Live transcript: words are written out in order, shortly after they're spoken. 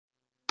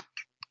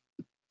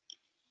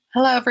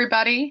Hello,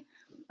 everybody.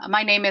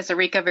 My name is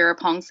Arika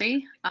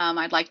Virapongse.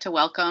 I'd like to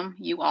welcome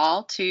you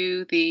all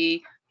to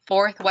the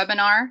fourth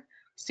webinar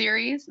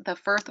series, the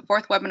fourth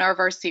webinar of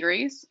our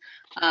series.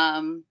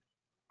 And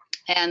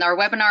our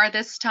webinar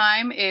this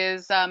time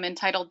is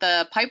entitled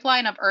The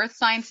Pipeline of Earth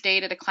Science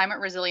Data to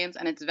Climate Resilience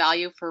and Its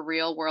Value for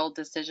Real-World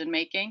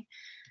Decision-Making.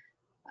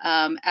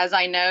 As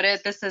I noted,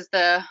 this is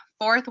the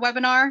fourth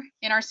webinar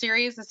in our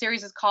series. The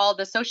series is called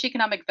The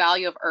Socioeconomic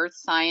Value of Earth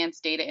Science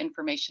Data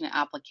Information and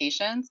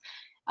Applications.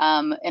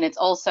 And it's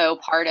also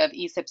part of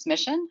ESIP's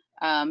mission.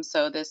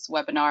 So this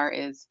webinar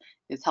is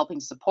helping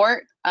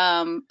support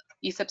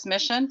ESIP's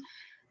mission.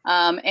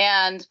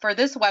 And for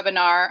this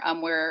webinar,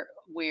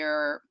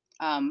 we're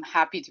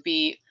happy to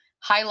be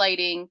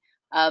highlighting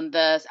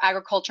the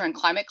agriculture and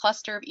climate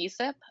cluster of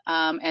ESIP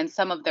and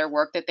some of their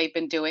work that they've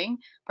been doing,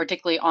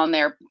 particularly on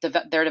their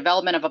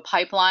development of a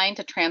pipeline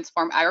to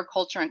transform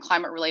agriculture and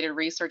climate-related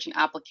research and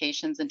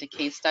applications into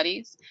case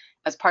studies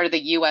as part of the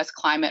U.S.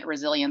 Climate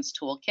Resilience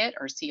Toolkit,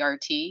 or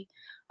CRT.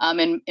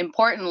 And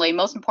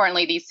most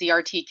importantly, these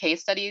CRT case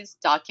studies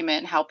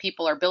document how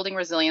people are building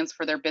resilience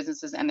for their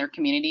businesses and their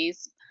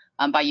communities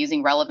by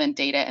using relevant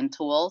data and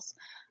tools.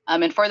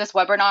 And for this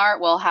webinar,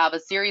 we'll have a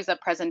series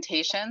of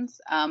presentations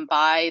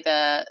by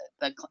the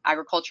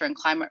Agriculture and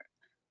Climate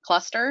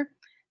Cluster.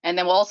 And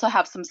then we'll also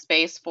have some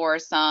space for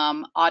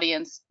some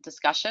audience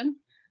discussion.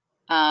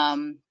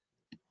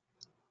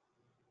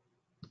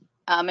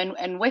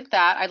 And with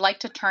that, I'd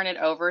like to turn it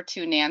over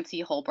to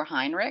Nancy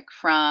Hoebelheinrich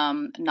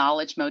from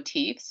Knowledge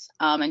Motifs.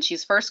 And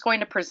she's first going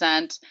to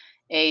present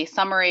a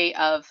summary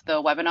of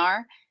the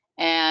webinar,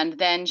 and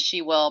then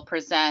she will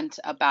present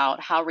about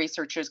how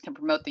researchers can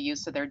promote the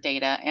use of their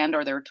data and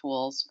or their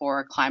tools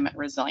for climate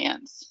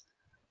resilience.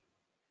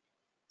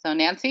 So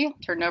Nancy, I'll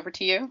turn it over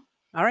to you.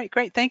 All right,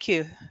 great. Thank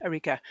you,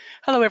 Arika.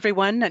 Hello,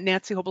 everyone.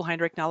 Nancy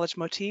Hoebelheinrich, Knowledge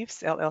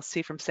Motifs,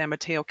 LLC from San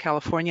Mateo,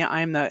 California.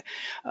 I'm the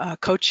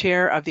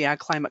co-chair of the Ag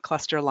Climate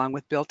Cluster along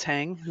with Bill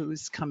Teng,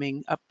 who's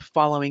coming up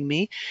following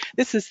me.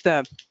 This is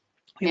the,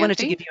 we wanted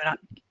to give you an,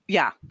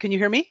 yeah, can you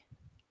hear me?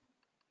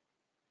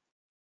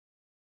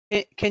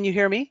 Can you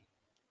hear me?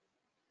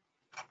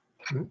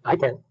 I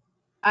can.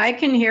 I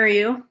can hear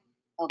you.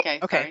 Okay.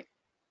 Okay.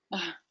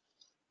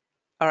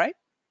 All right.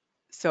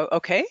 So,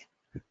 okay.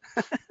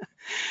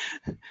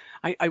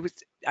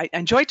 I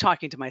enjoy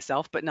talking to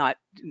myself, but not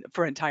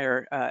for an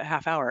entire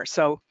half hour.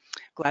 So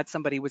glad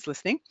somebody was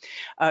listening.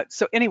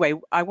 So anyway,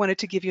 I wanted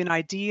to give you an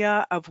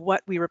idea of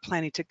what we were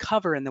planning to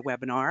cover in the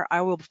webinar.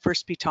 I will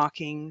first be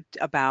talking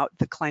about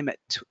the Climate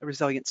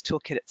Resilience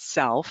Toolkit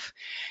itself,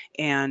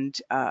 and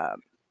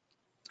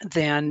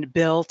then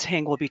Bill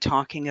Teng will be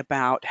talking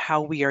about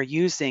how we are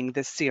using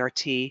this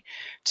CRT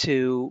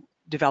to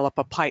develop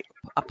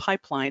a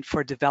pipeline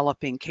for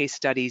developing case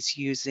studies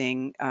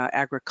using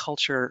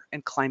agriculture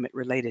and climate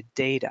related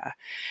data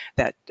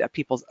that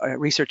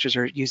researchers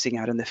are using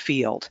out in the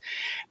field.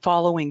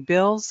 Following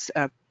Bill's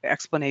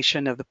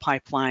explanation of the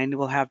pipeline,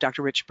 we'll have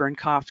Dr. Rich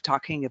Bernknopf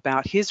talking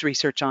about his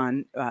research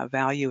on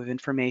value of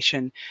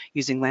information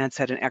using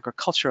Landsat and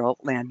agricultural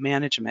land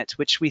management,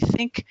 which we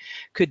think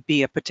could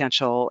be a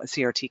potential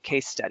CRT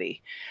case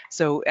study.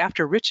 So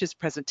after Rich's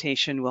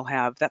presentation, we'll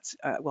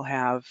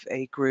have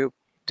a group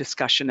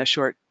discussion, a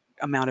short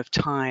amount of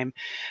time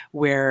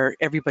where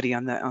everybody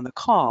on the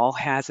call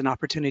has an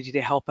opportunity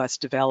to help us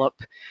develop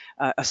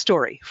a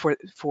story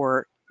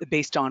for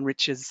based on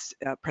Rich's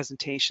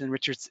presentation,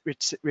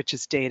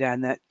 Rich's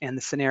data and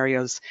the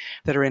scenarios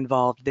that are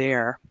involved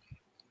there,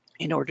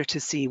 in order to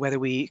see whether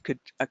we could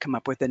come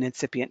up with an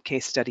incipient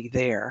case study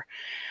there.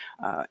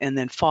 And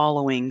then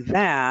following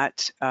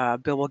that,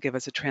 Bill will give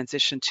us a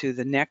transition to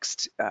the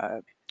next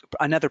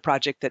another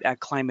project that Ag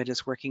Climate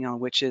is working on,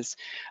 which is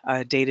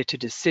data to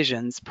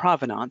decisions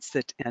provenance,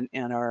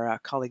 and our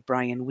colleague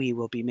Brian Wee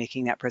will be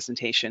making that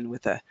presentation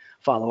with a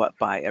follow-up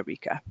by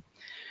Arika.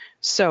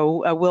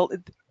 So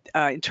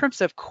in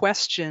terms of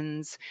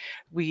questions,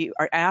 we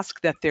are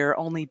asked that there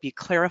only be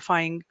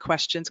clarifying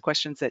questions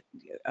that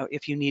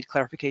if you need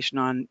clarification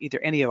on either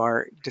any of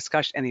our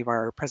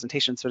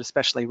presentations, but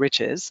especially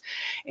Rich's,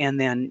 and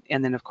then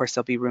of course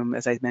there'll be room,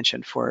 as I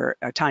mentioned, for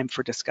time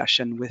for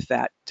discussion with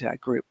that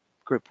group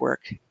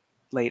work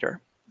later.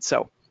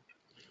 So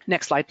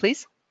next slide,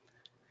 please.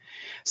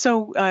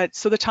 So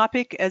the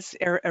topic, as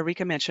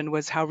Arika mentioned,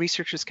 was how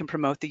researchers can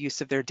promote the use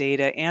of their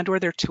data and or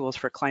their tools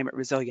for climate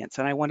resilience.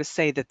 And I want to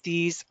say that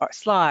these are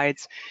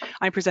slides,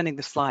 I'm presenting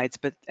the slides,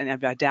 and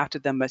I've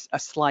adapted them a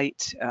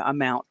slight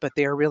amount, but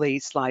they are really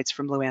slides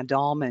from Luann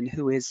Dahlman,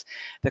 who is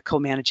the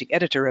co-managing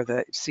editor of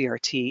the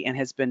CRT and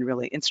has been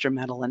really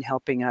instrumental in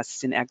helping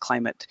us in Ag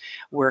Climate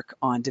work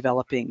on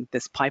developing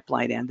this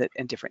pipeline and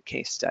different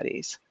case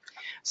studies.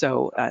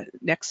 So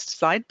next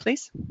slide,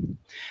 please.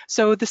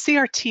 So the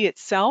CRT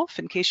itself,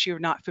 in case you're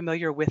not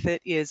familiar with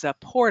it, is a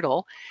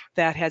portal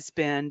that has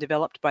been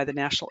developed by the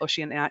National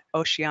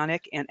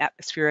Oceanic and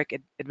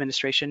Atmospheric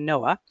Administration,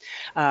 NOAA,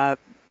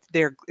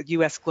 their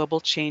U.S.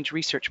 Global Change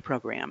Research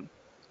Program.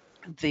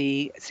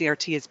 The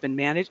CRT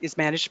is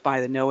managed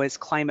by the NOAA's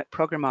Climate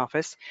Program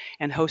Office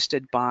and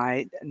hosted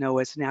by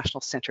NOAA's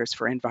National Centers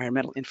for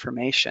Environmental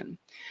Information.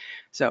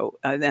 So,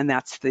 and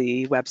that's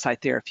the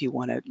website there if you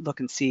want to look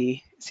and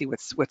see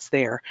what's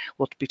there.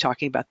 We'll be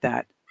talking about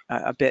that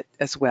a bit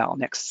as well.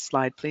 Next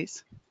slide,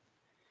 please.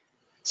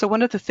 So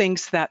one of the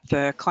things that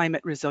the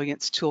Climate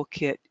Resilience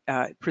Toolkit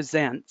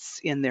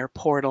presents in their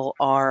portal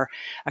are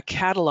a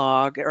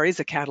catalog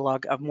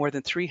of more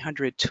than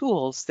 300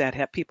 tools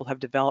that people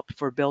have developed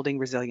for building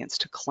resilience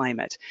to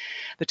climate.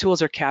 The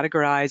tools are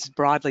categorized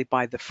broadly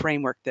by the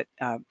framework that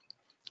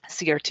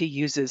CRT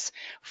uses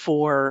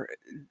for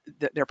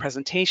their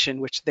presentation,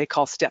 which they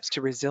call steps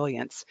to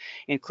resilience,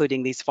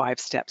 including these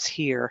 5 steps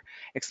here: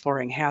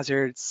 exploring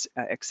hazards,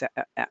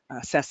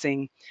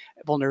 assessing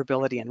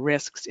vulnerability and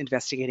risks,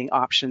 investigating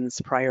options,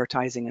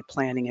 prioritizing and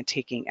planning, and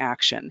taking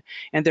action.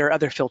 And there are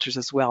other filters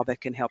as well that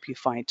can help you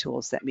find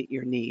tools that meet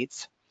your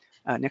needs.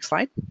 Next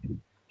slide.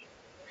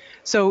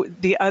 So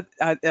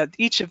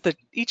each of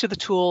the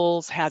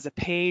tools has a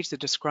page that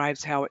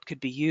describes how it could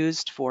be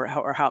used for,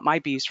 how it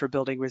might be used for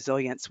building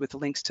resilience, with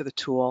links to the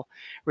tool,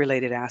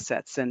 related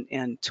assets,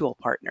 and tool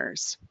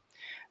partners.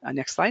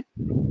 Next slide.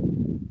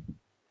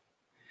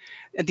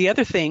 And the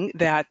other thing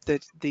that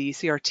the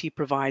CRT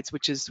provides,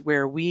 which is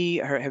where we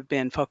have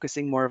been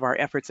focusing more of our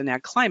efforts in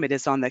Ag Climate,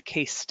 is on the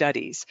case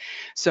studies.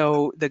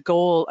 So the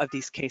goal of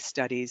these case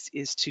studies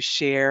is to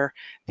share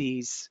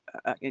these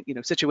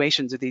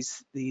situations, or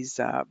these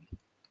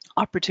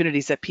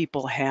opportunities that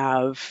people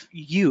have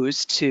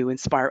used to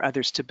inspire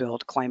others to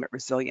build climate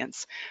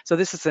resilience. So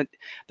this is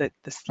the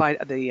slide,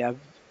 the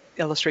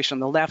illustration on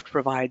the left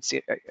provides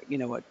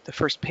the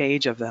first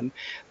page of them.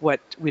 What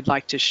we'd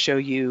like to show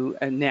you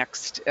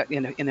next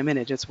in a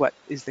minute is what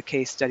is the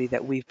case study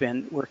that we've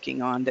been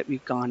working on, that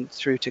we've gone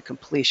through to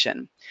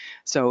completion.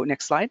 So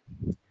next slide.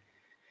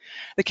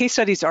 The case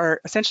studies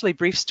are essentially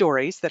brief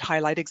stories that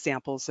highlight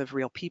examples of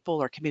real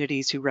people or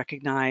communities who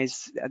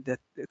recognize the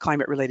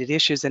climate-related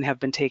issues and have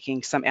been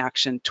taking some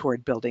action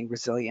toward building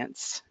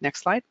resilience.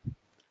 Next slide.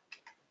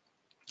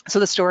 So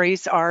the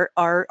stories are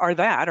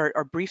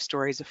brief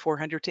stories of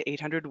 400 to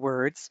 800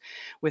 words,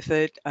 with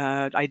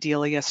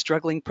ideally a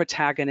struggling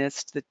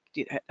protagonist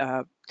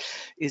that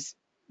is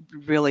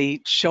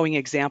really showing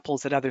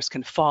examples that others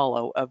can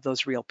follow of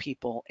those real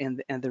people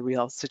and the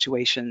real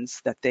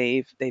situations that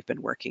they've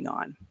been working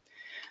on.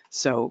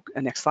 So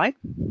next slide.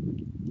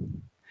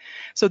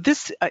 So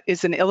this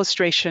is an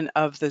illustration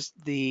of the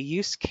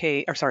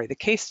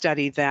case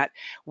study that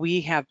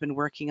we have been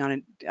working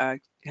on and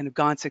have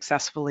gone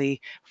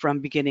successfully from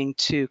beginning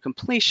to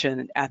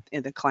completion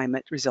in the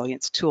Climate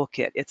Resilience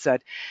Toolkit.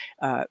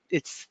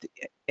 It's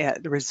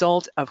the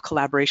result of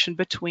collaboration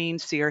between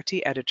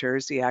CRT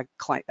editors,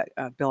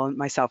 Bill and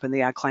myself in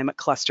the Ag Climate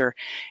Cluster,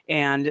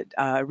 and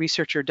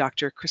researcher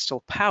Dr.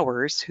 Crystal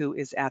Powers, who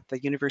is at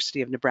the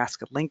University of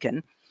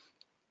Nebraska-Lincoln,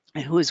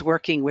 and who is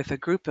working with a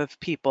group of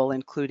people,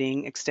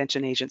 including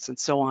extension agents and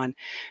so on,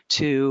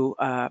 to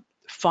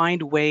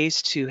find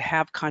ways to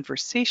have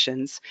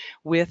conversations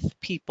with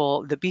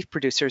people, the beef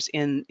producers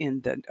in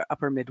the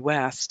upper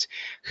Midwest,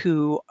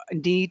 who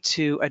need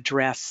to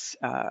address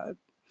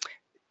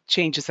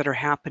changes that are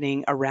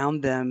happening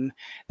around them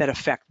that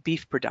affect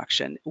beef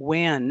production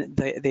when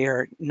they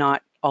are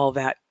not all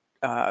that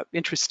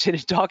interested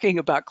in talking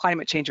about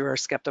climate change, or are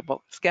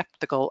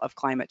skeptical of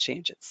climate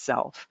change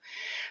itself.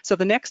 So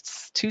the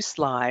next 2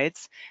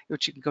 slides,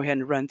 which you can go ahead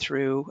and run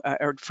through,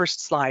 or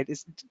first slide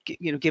is,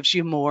 gives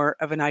you more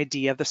of an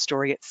idea of the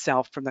story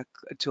itself from the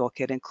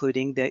toolkit,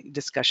 including the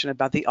discussion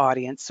about the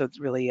audience. So it's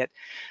really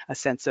a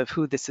sense of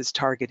who this is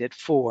targeted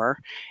for.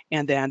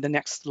 And then the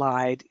next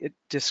slide, it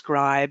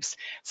describes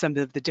some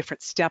of the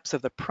different steps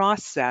of the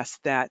process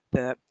that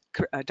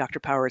Dr.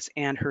 Powers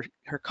and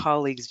her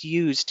colleagues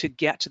used to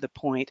get to the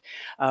point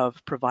of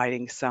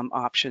providing some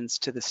options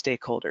to the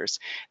stakeholders.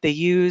 They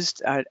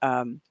used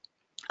a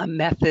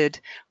method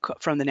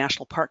from the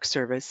National Park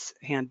Service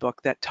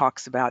handbook that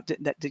talks about,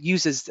 that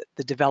uses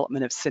the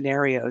development of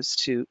scenarios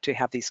to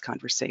have these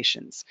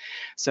conversations.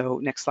 So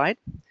next slide.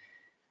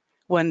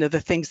 One of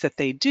the things that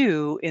they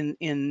do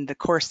in the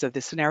course of the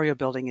scenario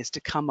building is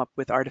to come up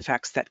with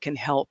artifacts that can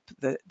help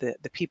the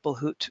people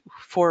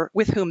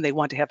with whom they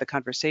want to have the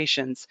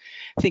conversations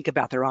think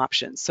about their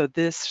options. So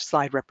this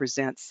slide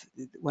represents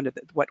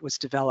what was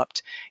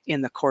developed in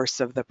the course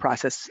of the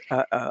process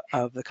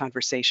of the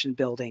conversation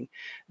building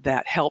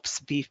that helps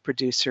beef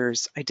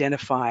producers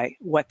identify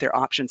what their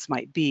options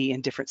might be in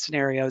different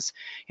scenarios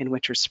in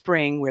winter,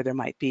 spring, where there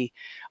might be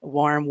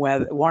warm,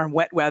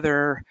 wet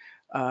weather,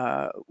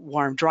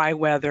 warm, dry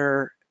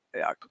weather,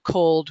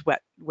 cold,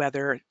 wet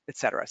weather,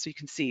 etc. So you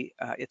can see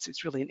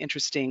it's really an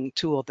interesting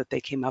tool that they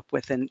came up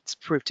with, and it's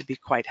proved to be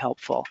quite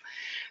helpful.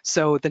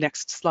 So the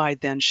next slide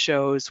then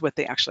shows what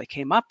they actually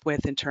came up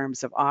with in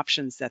terms of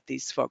options that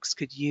these folks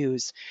could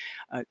use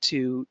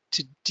to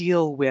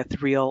deal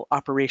with real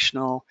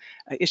operational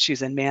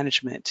issues and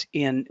management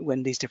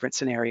when these different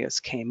scenarios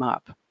came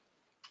up.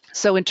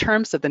 So in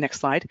terms of the next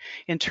slide,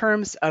 in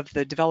terms of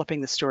the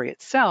developing the story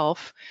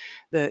itself,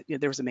 there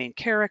was a main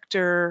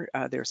character,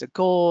 there's a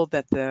goal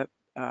that the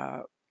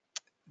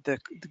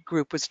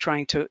group was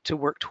trying to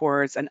work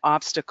towards, an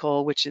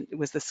obstacle, which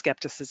was the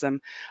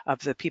skepticism of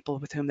the people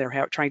with whom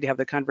they're trying to have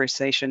the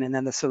conversation, and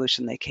then the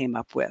solution they came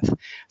up with.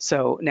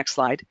 So next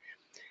slide.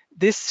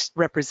 This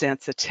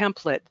represents a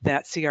template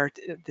that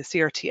the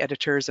CRT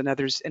editors and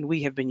others, and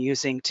we have been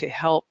using to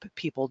help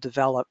people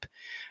develop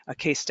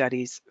case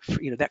studies,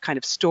 that kind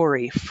of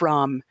story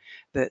from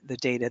the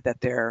data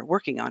that they're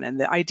working on. And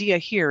the idea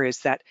here is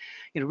that,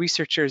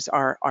 researchers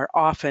are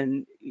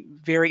often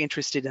very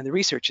interested in the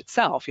research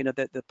itself,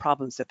 the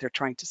problems that they're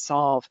trying to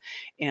solve,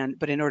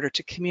 but in order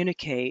to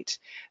communicate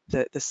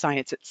the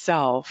science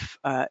itself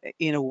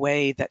in a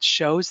way that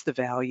shows the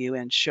value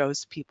and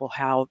shows people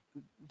how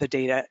the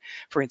data,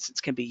 for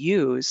instance, can be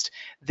used,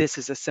 this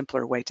is a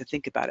simpler way to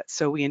think about it.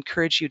 So we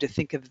encourage you to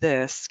think of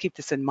this, keep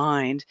this in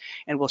mind,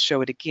 and we'll show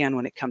it again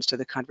when it comes to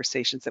the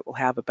conversations that we'll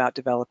have about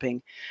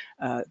developing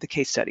the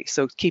case study.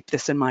 So keep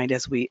this in mind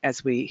as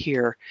we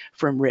hear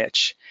from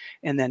Rich.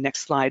 And then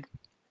next slide.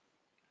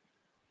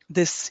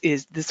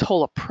 This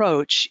whole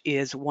approach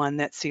is one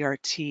that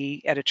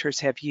CRT editors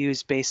have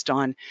used based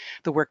on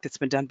the work that's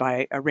been done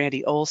by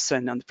Randy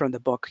Olson from the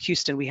book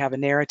Houston, We Have a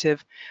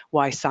Narrative,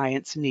 Why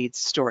Science Needs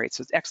Stories.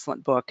 So it's an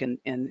excellent book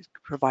and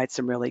provides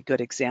some really good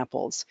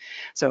examples.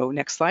 So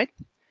next slide.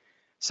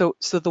 So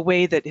the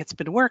way that it's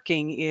been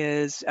working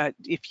is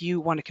if you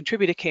want to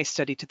contribute a case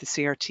study to the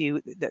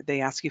CRT,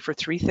 they ask you for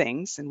 3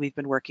 things, and we've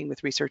been working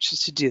with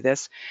researchers to do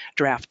this: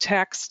 draft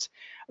text,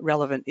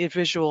 relevant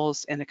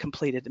visuals, and a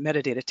completed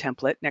metadata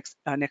template.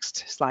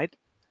 Next slide.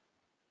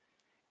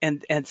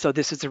 And so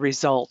this is a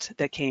result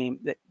that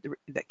came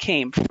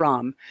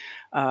from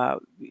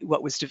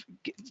what was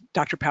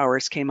Dr.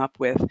 Powers came up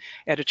with.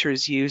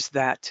 Editors use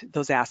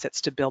those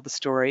assets to build the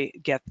story,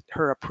 get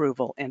her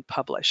approval, and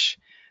publish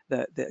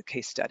the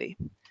case study.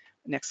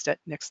 Next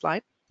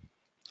slide.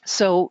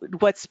 So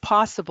what's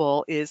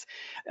possible is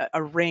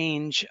a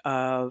range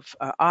of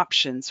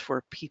options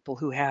for people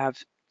who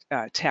have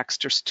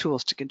text or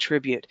tools to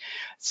contribute.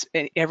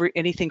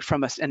 Anything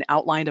from an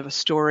outline of a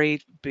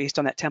story based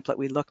on that template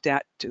we looked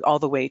at, all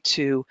the way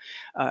to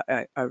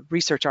a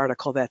research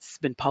article that's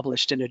been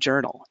published in a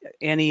journal.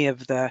 Any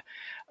of the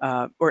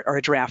or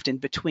a draft in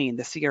between.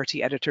 The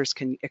CRT editors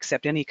can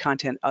accept any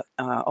content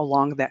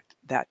along that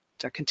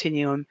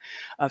continuum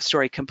of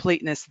story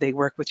completeness. They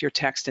work with your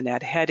text and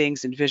add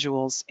headings and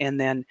visuals, and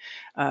then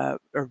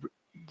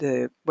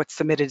what's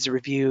submitted is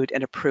reviewed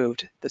and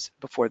approved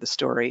before the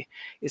story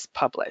is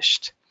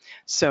published.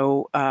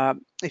 So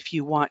if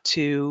you want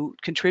to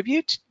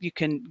contribute, you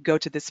can go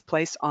to this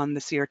place on the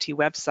CRT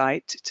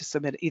website to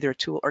submit either a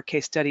tool or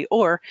case study,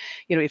 or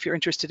if you're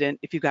interested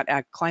if you've got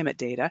ag climate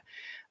data,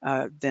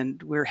 then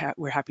we're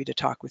happy to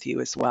talk with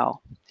you as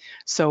well.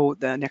 So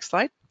the next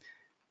slide.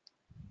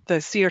 The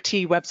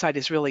CRT website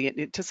is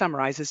really, to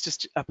summarize, is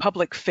just a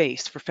public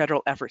face for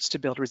federal efforts to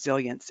build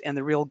resilience, and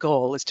the real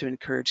goal is to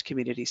encourage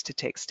communities to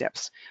take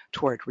steps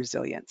toward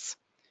resilience.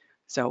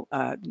 So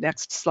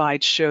next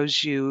slide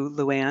shows you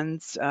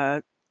Luann's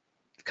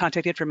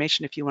contact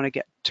information if you want to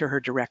get to her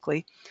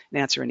directly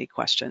and answer any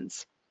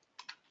questions.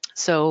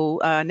 So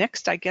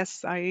next, I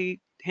guess I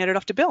hand it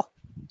off to Bill.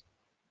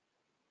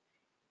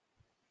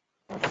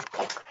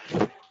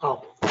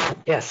 Oh,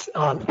 yes.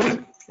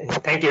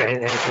 Thank you,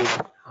 and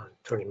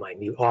turning my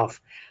mute off.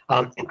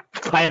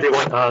 Hi,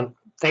 everyone.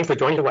 Thanks for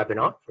joining the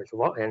webinar, first of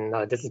all.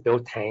 And this is Bill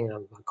Teng.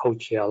 I'm a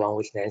co-chair along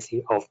with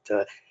Nancy of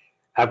the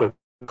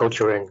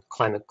Agriculture and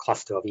Climate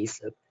Cluster of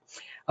ESIP.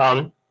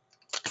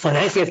 So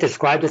Nancy has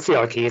described the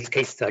CRT as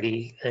case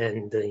study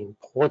and the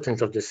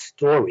importance of the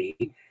story.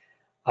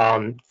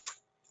 Maybe,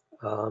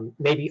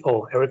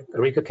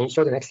 Arika, can you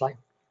show the next slide?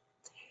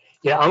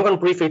 Yeah, I'm going to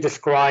briefly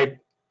describe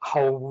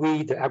how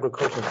we, the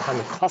Agriculture and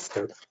Climate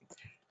Cluster,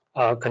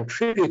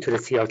 contribute to the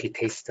CRT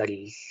case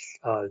studies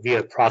via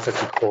a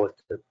process we call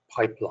the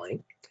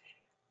pipeline.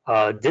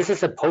 This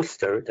is a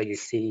poster that you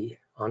see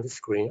on the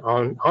screen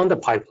on the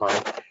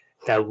pipeline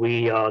that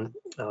we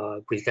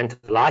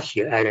presented last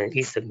year at an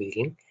ESIP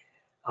meeting.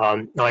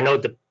 Now, I know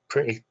the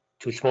print is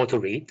too small to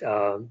read,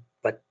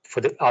 but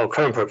for our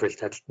current purpose,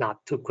 that's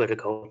not too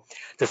critical.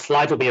 The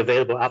slides will be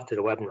available after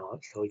the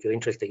webinar, so if you're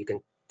interested, you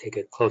can take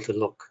a closer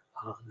look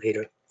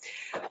later.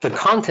 The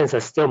contents are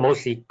still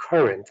mostly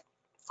current.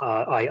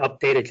 I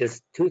updated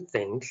just 2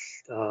 things.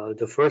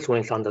 The first one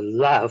is on the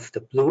left.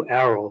 The blue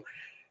arrow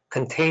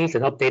contains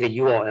an updated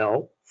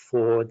URL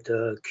for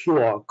the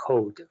QR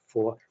code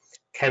for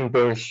Ken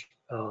Burns'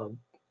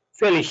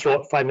 fairly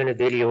short 5-minute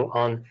video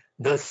on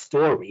the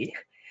story.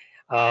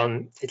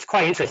 It's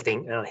quite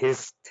interesting,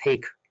 his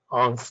take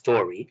on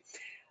story,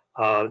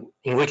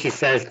 in which he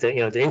says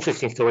that the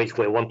interesting story is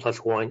where 1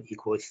 + 1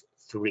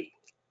 = 3.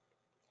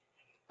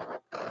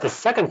 The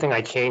second thing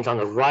I changed on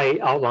the right,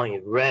 outlined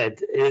in red,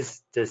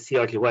 is the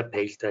CRT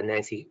webpage that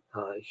Nancy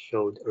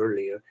showed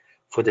earlier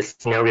for the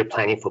scenario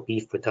planning for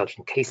beef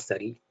production case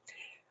study.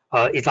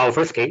 It's our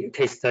first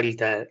case study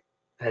that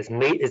has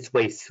made its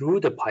way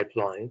through the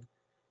pipeline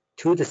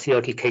to the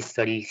CRT case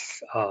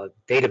studies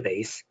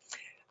database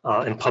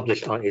and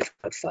published on its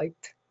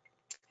website.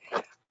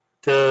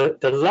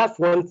 The left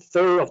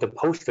 1/3 of the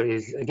poster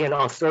is again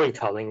on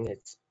storytelling,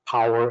 its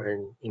power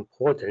and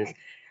importance,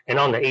 and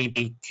on the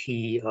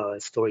ABT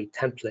story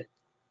template,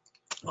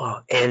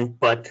 and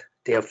but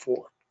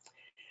therefore.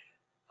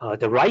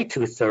 The right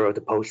 2/3 of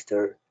the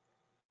poster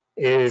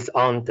is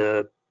on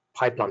the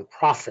pipeline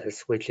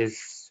process, which is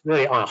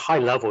really on a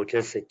high level,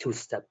 just a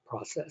two-step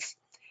process.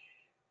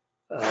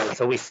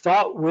 So we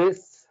start with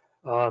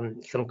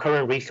some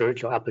current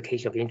research or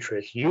application of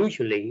interest,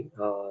 usually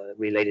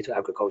related to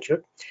agriculture.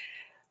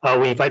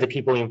 We invite the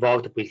people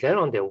involved to present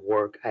on their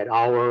work at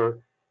our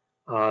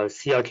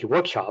CRT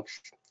workshops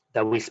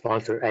that we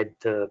sponsor at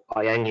the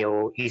biennial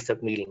ESUP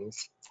meetings.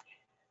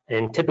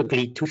 And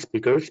typically 2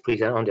 speakers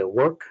present on their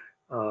work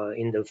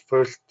in the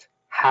first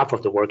half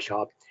of the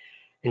workshop.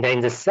 And then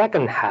in the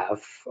second half,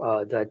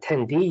 the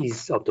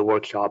attendees of the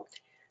workshop,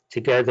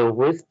 together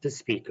with the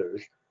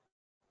speakers,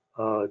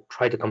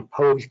 try to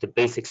compose the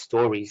basic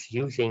stories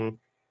using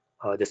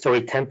the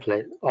story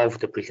template of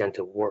the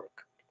presenter work.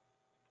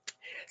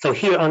 So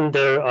here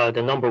under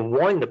the number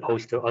 1 in the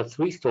poster are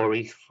 3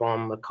 stories from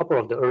a couple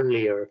of the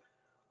earlier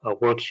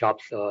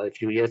workshops a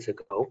few years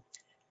ago.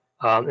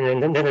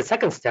 And then the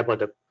second step of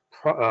the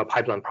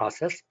pipeline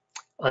process,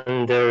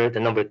 under the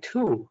number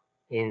 2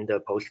 in the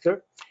poster,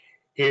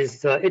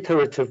 is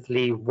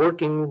iteratively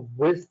working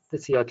with the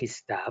CRT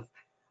staff,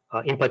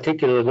 in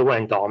particular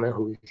Luan Dahlman,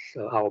 who is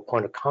our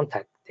point of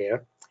contact there,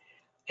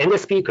 and the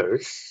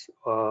speakers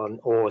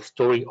or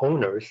story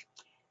owners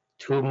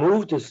to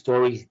move the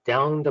stories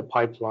down the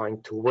pipeline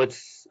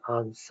towards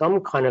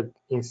some kind of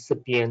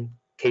incipient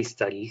case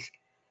studies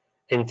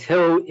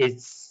until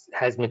it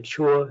has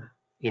matured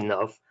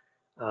enough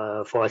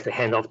for us to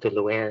hand off to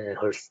Luan and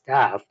her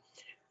staff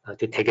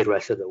to take it the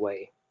rest of the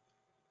way.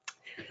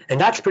 And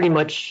that's pretty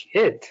much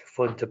it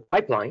for the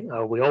pipeline.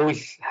 We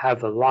always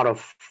have a lot of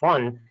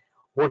fun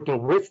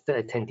working with the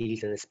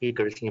attendees and the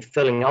speakers in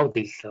filling out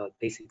these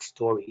basic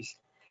stories.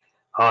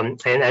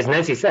 And as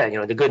Nancy said,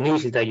 the good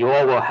news is that you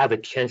all will have a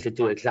chance to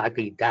do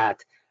exactly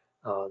that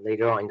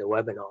later on in the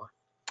webinar.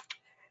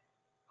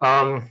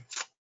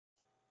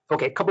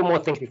 Okay, a couple more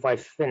things before I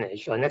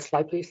finish. Next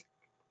slide, please.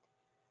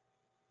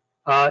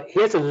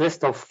 Here's a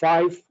list of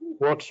 5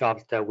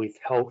 workshops that we've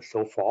held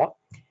so far,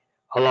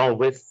 along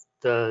with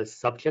the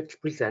subjects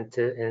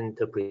presented and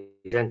the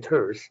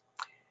presenters.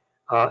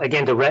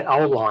 Again, the red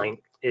outline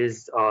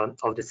is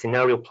of the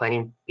scenario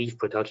planning beef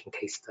production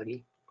case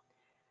study.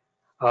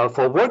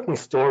 For working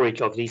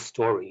storage of these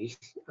stories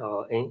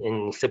in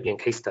incipient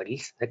case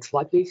studies, next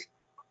slide, please.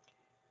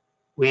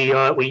 We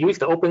use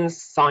the Open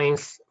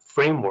Science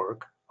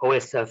Framework,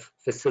 OSF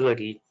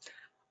facility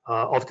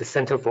of the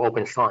Center for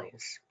Open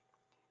Science.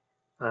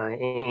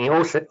 In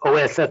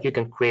OSF, you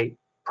can create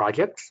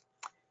projects.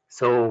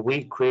 So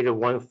we created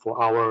one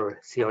for our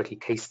CRT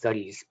case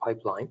studies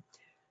pipeline.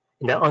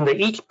 And then under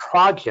each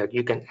project,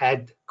 you can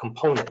add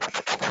components.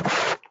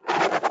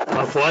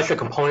 For us, the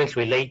components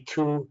relate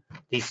to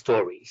these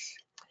stories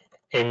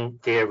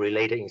and their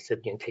related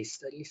incipient case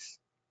studies.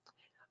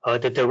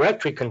 The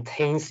directory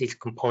contains these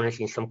components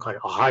in some kind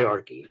of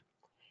hierarchy.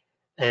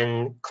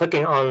 And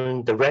clicking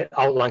on the red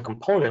outline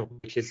component,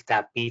 which is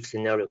that beef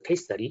scenario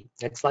case study,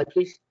 next slide,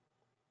 please.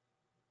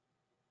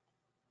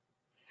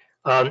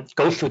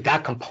 Goes to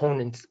that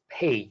components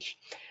page.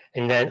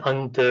 And then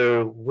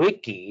under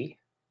wiki,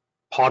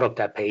 part of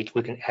that page,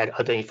 we can add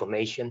other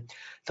information.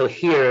 So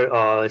here,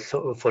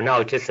 so for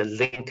now, just a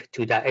link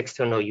to that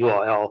external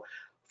URL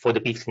for the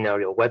beef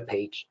scenario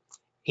webpage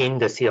in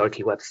the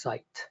CRT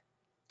website.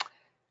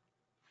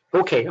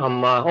 Okay,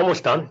 I'm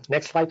almost done.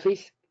 Next slide,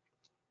 please.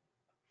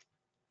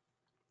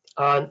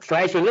 So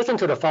as you listen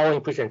to the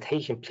following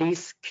presentation,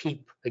 please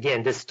keep,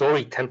 again, this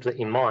story template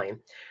in mind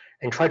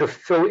and try to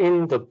fill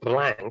in the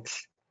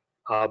blanks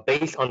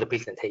based on the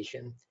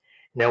presentation.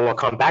 Then we'll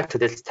come back to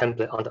this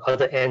template on the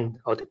other end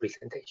of the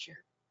presentation.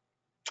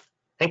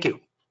 Thank you.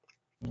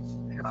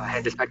 I'll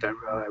hand this back to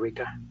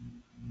Arika.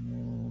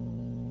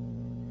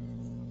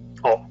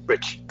 Oh,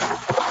 Rich.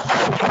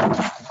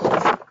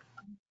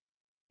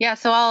 Yeah,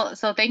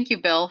 so thank you,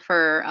 Bill,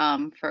 for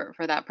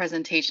that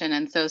presentation.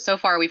 And so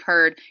far we've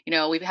heard,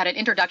 we've had an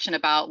introduction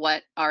about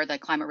what are the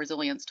climate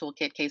resilience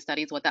toolkit case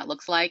studies, what that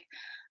looks like.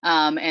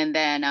 And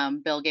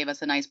then Bill gave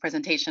us a nice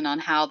presentation on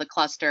how the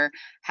cluster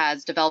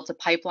has developed a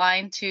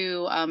pipeline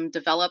to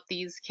develop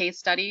these case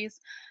studies.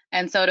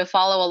 And so to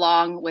follow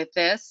along with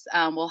this,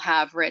 we'll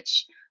have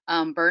Rich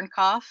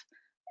Bernknopf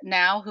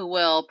now, who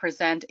will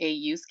present a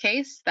use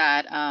case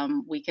that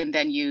we can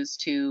then use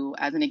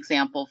as an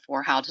example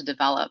for how to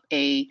develop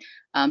a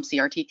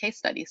CRT case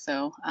study.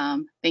 So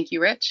thank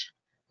you, Rich.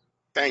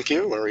 Thank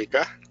you,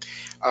 Arika.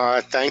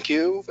 Thank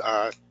you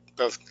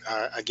both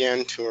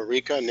again to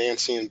Arika,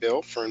 Nancy, and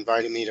Bill for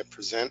inviting me to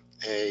present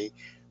a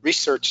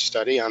research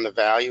study on the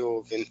value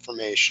of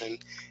information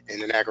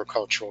in an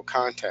agricultural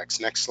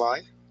context. Next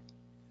slide.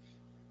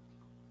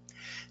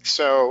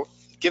 So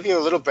give you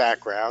a little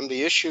background,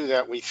 the issue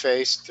that we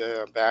faced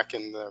back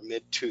in the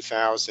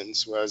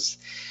mid-2000s was,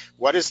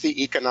 what is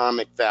the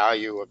economic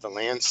value of the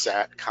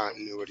Landsat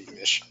continuity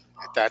mission?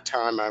 At that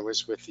time, I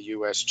was with the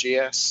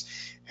USGS,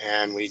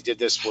 and we did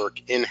this work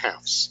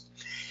in-house.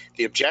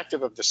 The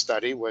objective of the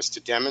study was to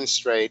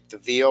demonstrate the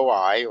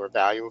VOI, or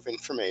value of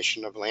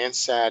information, of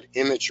Landsat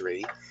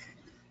imagery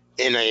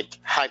in a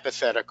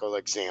hypothetical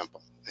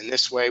example. In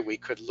this way, we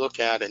could look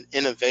at an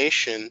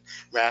innovation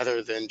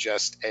rather than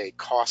just a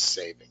cost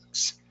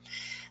savings.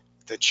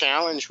 The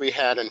challenge we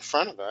had in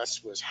front of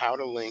us was how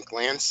to link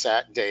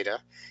Landsat data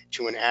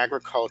to an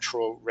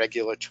agricultural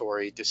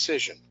regulatory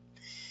decision.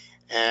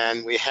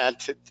 And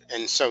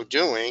in so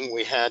doing,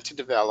 we had to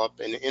develop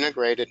an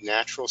integrated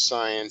natural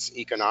science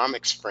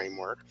economics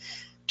framework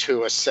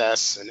to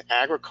assess an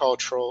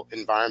agricultural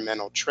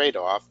environmental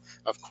trade-off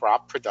of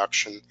crop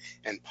production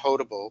and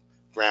potable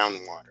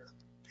groundwater.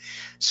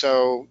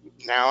 So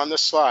now on the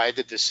slide,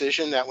 the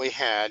decision that we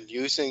had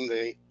using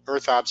the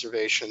Earth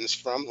observations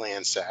from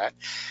Landsat,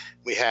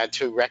 we had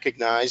to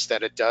recognize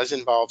that it does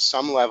involve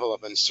some level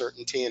of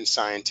uncertainty in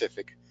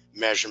scientific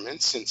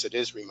measurements, since it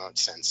is remote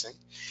sensing,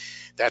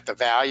 that the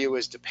value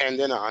is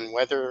dependent on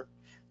whether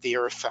the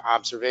Earth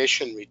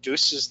observation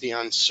reduces the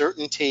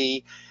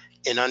uncertainty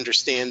in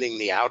understanding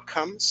the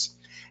outcomes,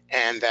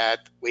 and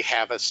that we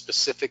have a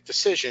specific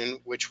decision,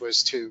 which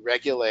was to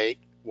regulate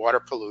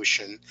water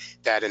pollution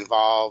that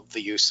involved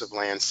the use of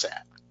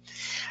Landsat.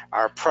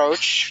 Our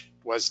approach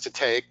was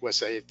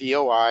a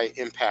VOI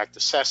impact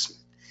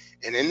assessment.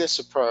 And in this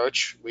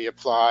approach, we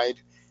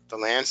applied the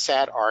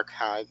Landsat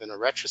archive in a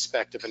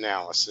retrospective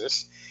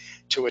analysis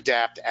to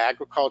adapt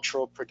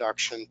agricultural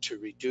production to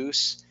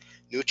reduce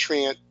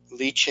nutrient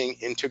leaching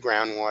into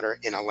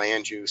groundwater in a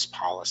land use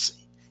policy.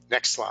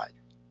 Next slide.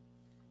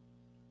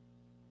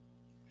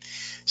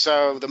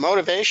 So the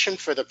motivation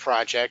for the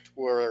project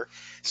were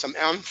some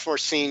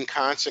unforeseen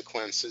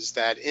consequences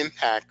that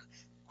impact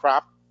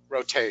crop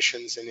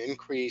rotations and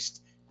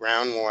increased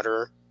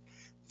groundwater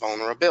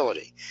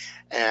vulnerability.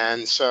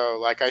 And so,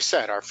 like I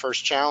said, our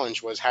first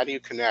challenge was, how do you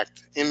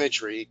connect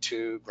imagery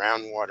to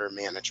groundwater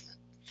management?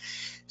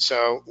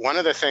 So one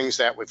of the things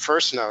that we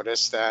first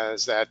noticed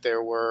is that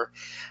there were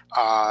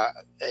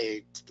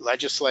a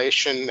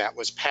legislation that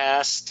was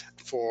passed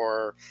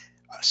for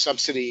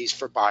subsidies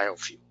for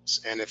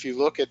biofuels. And if you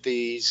look at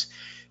these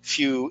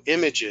few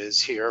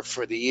images here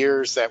for the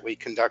years that we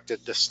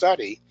conducted the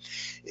study,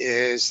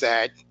 is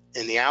that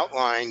in the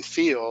outlined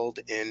field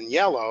in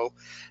yellow,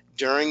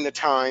 during the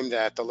time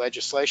that the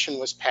legislation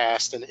was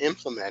passed and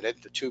implemented,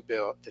 the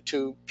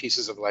two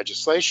pieces of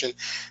legislation,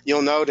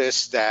 you'll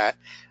notice that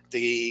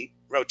the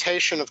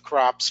rotation of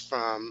crops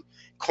from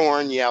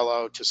corn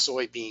yellow to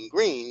soybean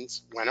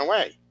greens went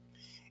away,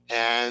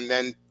 and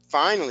then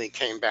finally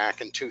came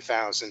back in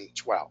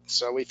 2012.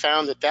 So we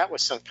found that that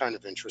was some kind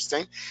of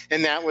interesting,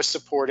 and that was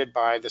supported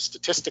by the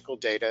statistical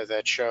data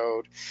that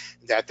showed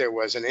that there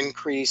was an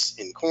increase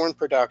in corn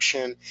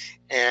production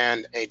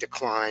and a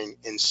decline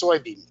in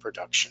soybean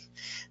production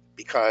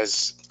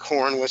because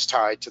corn was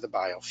tied to the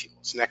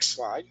biofuels. Next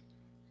slide.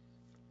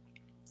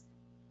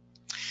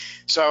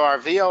 So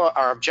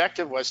our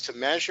objective was to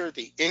measure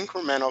the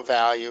incremental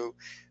value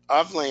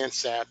of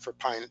Landsat for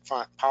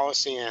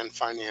policy and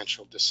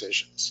financial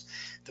decisions.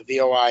 The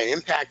VOI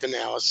impact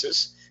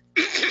analysis,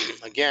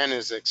 again,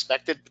 is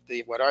expected.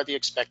 What are the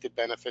expected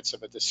benefits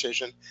of a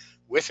decision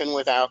with and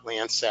without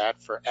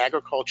Landsat for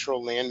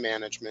agricultural land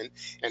management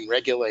and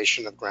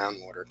regulation of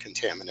groundwater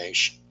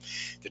contamination?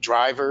 The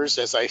drivers,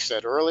 as I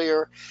said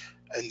earlier,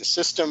 in the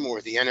system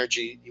were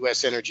the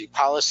U.S. Energy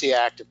Policy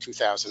Act of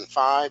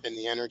 2005 and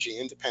the Energy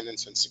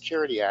Independence and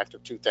Security Act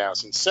of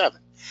 2007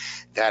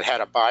 that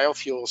had a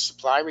biofuel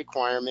supply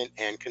requirement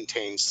and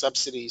contained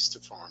subsidies to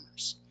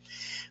farmers.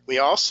 We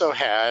also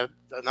had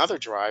another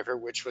driver,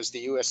 which was the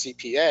U.S.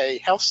 EPA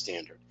health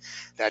standard,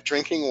 that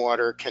drinking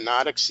water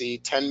cannot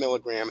exceed 10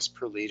 milligrams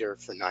per liter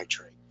for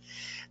nitrate.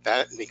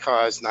 That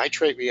because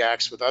nitrate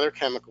reacts with other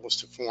chemicals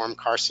to form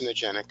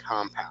carcinogenic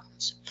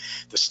compounds.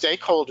 The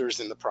stakeholders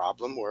in the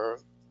problem were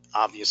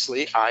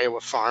obviously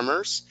Iowa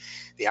farmers,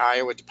 the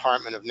Iowa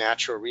Department of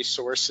Natural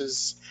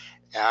Resources,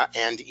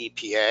 and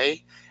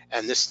EPA.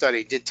 And this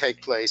study did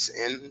take place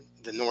in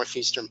the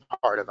northeastern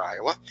part of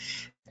Iowa,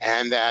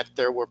 and that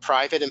there were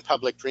private and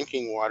public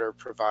drinking water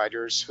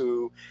providers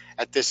who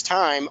at this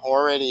time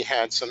already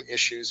had some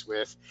issues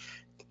with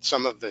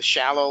some of the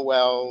shallow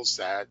wells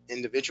that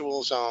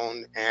individuals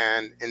own,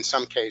 and in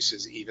some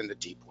cases, even the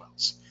deep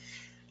wells.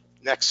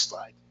 Next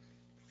slide.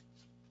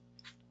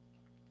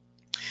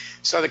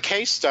 So the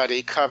case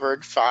study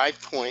covered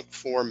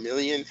 5.4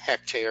 million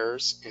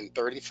hectares in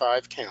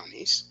 35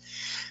 counties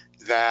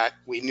that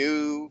we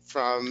knew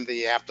from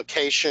the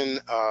application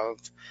of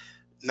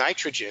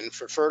nitrogen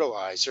for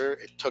fertilizer.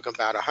 It took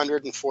about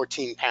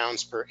 114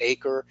 pounds per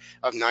acre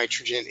of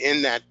nitrogen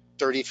in that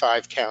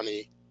 35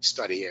 county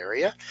study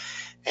area.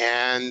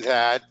 And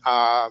that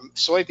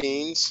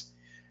soybeans,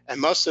 and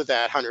most of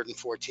that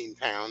 114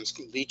 pounds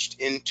leached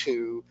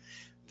into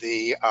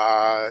the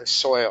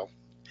soil.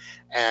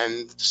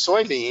 And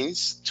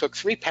soybeans took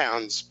 3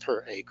 pounds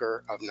per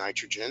acre of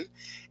nitrogen,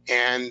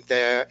 and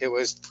it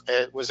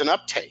was an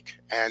uptake,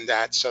 and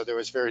so there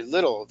was very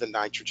little of the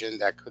nitrogen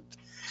that could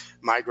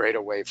migrate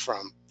away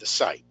from the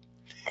site.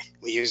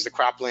 We used the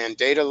cropland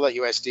data,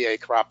 USDA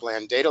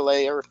cropland data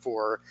layer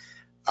for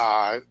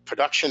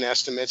production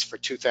estimates for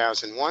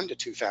 2001 to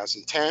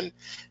 2010,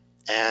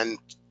 and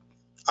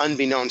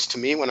unbeknownst to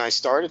me when I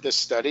started this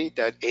study,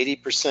 that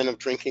 80% of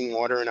drinking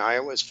water in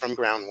Iowa is from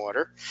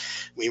groundwater.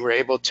 We were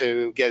able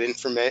to get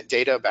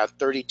data about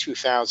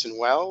 32,000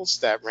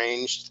 wells that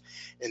ranged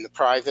in the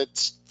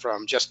privates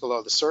from just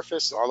below the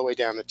surface all the way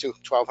down to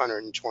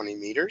 1,220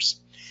 meters.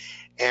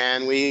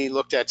 And we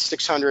looked at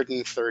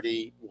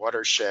 630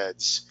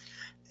 watersheds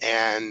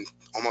and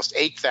almost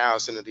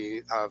 8,000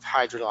 of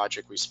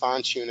hydrologic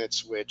response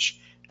units, which,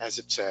 as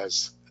it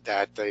says,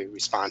 that the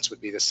response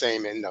would be the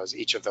same in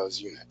each of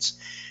those units.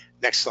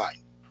 Next slide.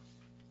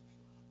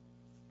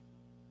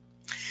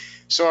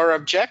 So our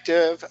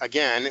objective,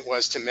 again,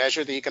 was to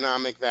measure the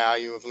economic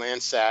value of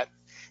Landsat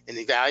in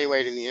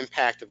evaluating the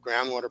impact of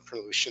groundwater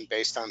pollution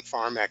based on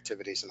farm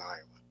activities in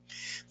Iowa.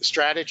 The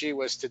strategy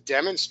was to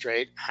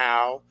demonstrate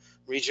how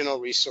regional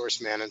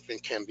resource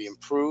management can be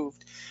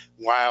improved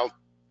while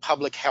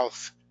public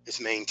health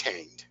is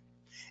maintained.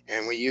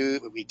 And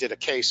we did a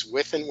case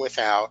with and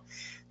without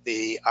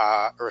the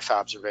Earth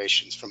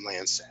observations from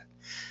Landsat.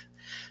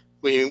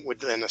 We would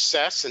then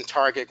assess and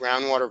target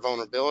groundwater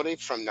vulnerability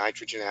from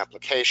nitrogen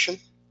application,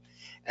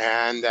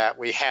 and that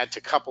we had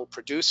to couple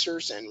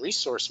producers and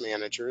resource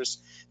managers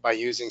by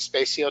using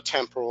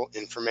spatiotemporal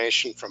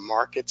information from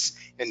markets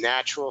and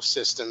natural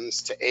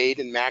systems to aid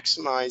in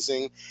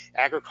maximizing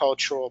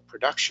agricultural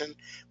production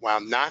while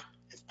not,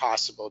 if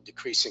possible,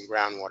 decreasing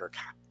groundwater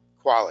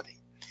quality.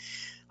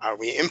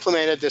 We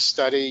implemented this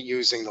study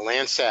using the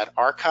Landsat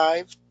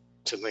archive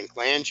to link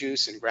land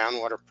use and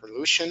groundwater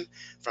pollution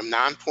from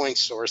non-point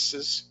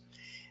sources,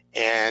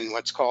 and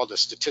what's called a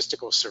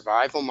statistical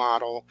survival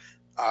model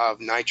of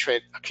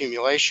nitrate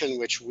accumulation,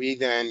 which we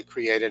then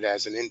created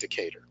as an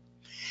indicator.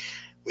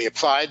 We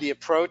applied the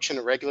approach in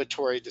a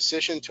regulatory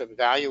decision to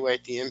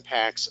evaluate the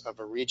impacts of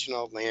a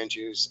regional land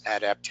use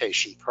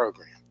adaptation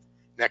program.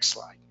 Next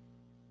slide.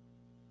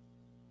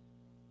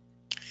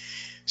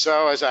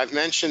 So as I've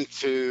mentioned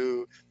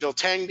to Bill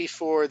Teng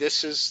before,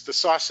 this is the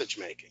sausage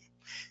making.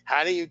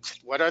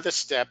 What are the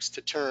steps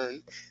to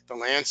turn the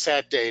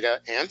Landsat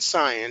data and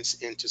science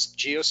into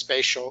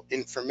geospatial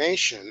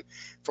information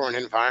for an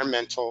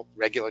environmental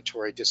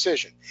regulatory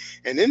decision?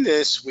 And in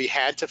this, we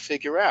had to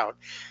figure out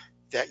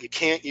that you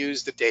can't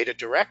use the data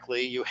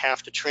directly. You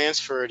have to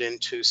transfer it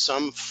into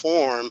some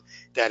form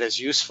that is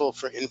useful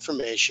for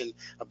information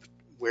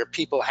where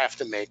people have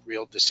to make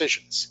real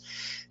decisions.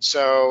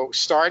 So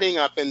starting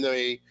up in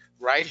the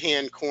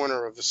right-hand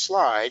corner of the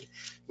slide,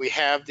 we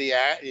have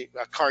a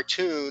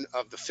cartoon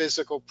of the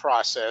physical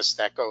process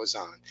that goes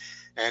on.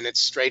 And it's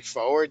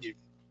straightforward. You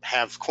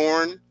have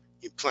corn,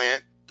 you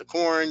plant the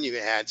corn, you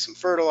add some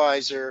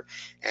fertilizer,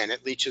 and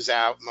it leaches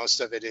out most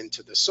of it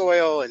into the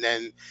soil, and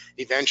then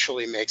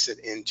eventually makes it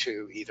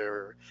into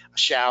either a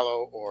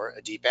shallow or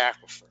a deep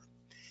aquifer.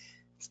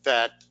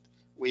 That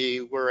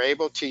we were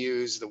able to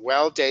use the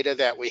well data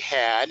that we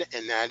had,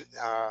 and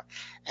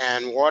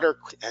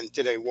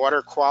did a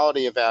water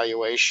quality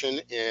evaluation,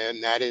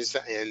 and that is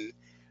in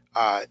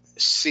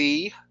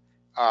C,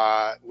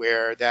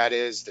 where that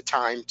is the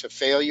time to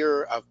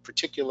failure of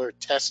particular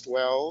test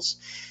wells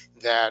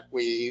that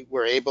we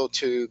were able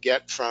to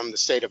get from the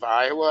state of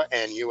Iowa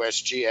and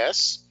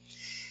USGS,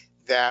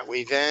 that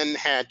we then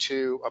had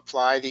to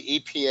apply the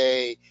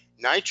EPA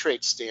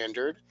nitrate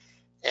standard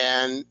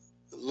and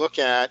look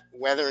at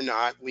whether or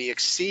not we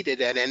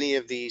exceeded at any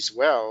of these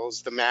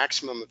wells the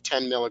maximum of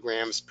 10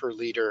 milligrams per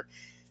liter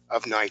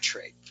of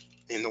nitrate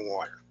in the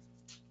water.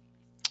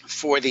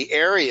 For the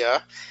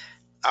area,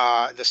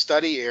 the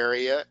study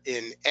area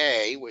in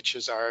A, which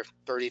is our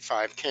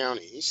 35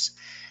 counties,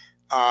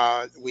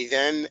 we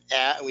then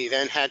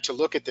had to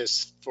look at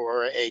this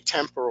for a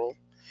temporal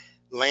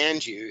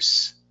land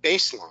use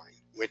baseline,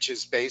 which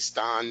is based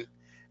on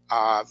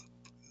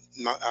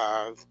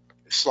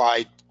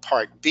slide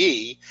part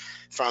B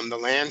from the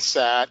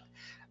Landsat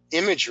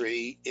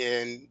imagery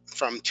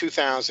from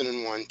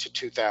 2001 to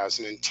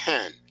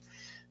 2010.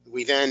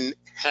 We then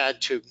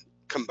had to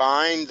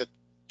combine the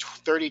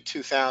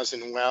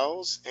 32,000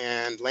 wells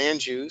and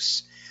land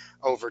use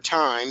over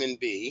time in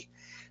B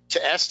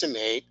to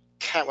estimate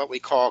what we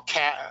call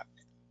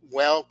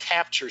well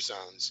capture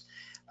zones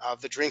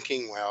of the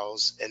drinking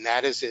wells, and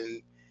that is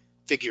in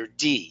figure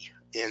D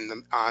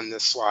on the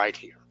slide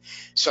here.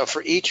 So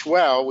for each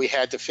well, we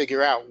had to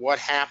figure out what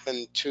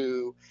happened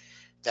to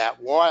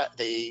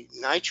the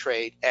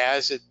nitrate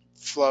as it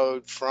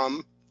flowed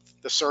from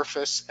the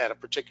surface at a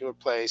particular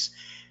place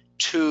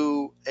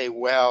to a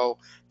well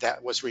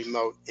that was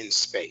remote in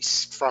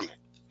space from it.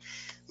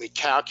 We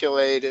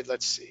calculated,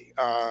 let's see,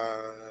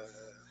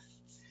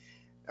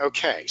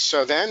 okay,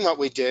 so then what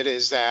we did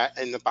is that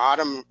in the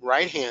bottom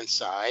right-hand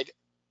side,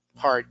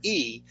 part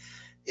E,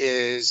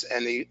 is,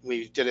 and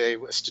we did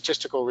a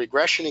statistical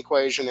regression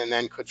equation and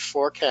then could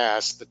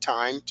forecast the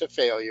time to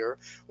failure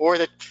or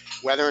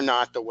whether or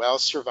not the well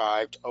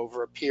survived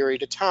over a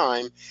period of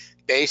time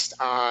based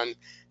on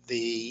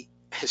the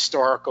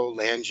historical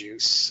land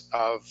use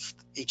of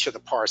each of the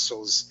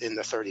parcels in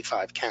the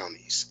 35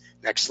 counties.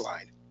 Next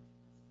slide.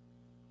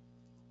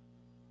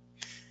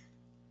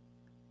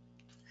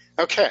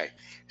 Okay,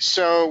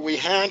 so we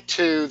had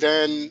to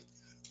then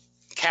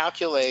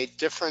calculate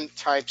different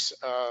types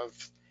of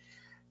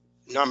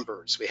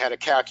numbers. We had to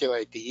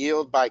calculate the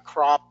yield by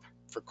crop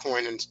for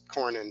corn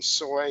and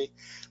soy.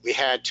 We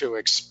had to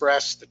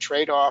express the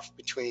trade-off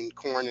between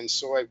corn and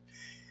soy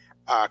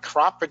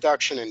crop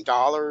production in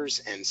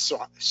dollars and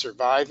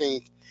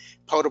surviving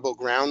potable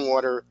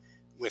groundwater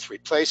with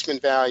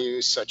replacement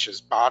values such as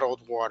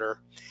bottled water.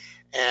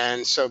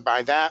 And so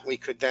by that we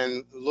could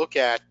then look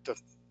at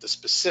the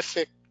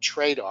specific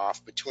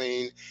trade-off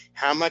between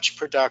how much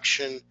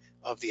production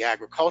of the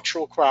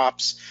agricultural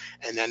crops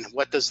and then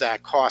what does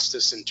that cost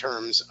us in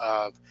terms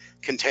of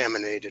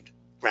contaminated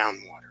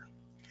groundwater.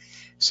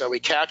 So we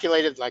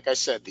calculated, like I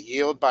said, the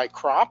yield by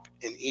crop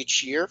in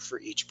each year for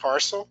each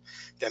parcel,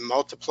 then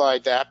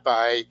multiplied that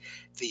by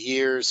the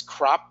year's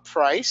crop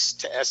price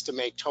to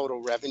estimate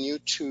total revenue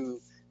to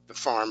the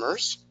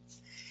farmers,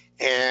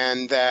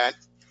 and that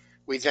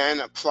we then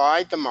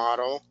applied the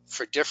model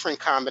for different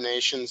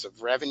combinations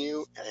of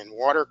revenue and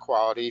water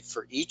quality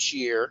for each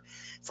year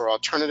for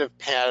alternative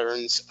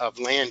patterns of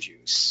land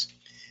use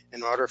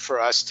in order for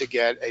us to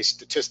get a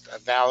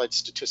valid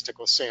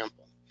statistical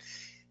sample.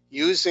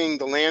 Using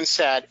the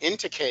Landsat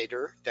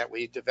indicator that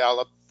we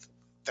developed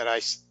that I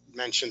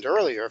mentioned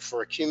earlier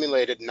for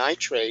accumulated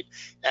nitrate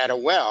at a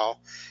well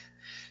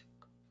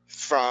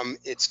from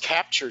its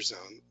capture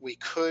zone, we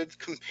could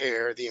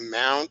compare the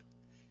amount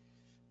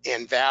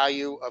and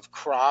value of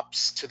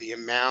crops to the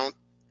amount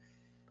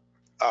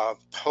of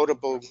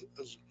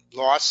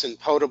loss in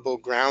potable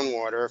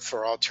groundwater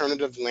for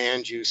alternative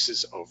land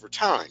uses over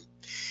time.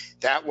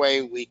 That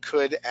way we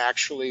could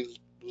actually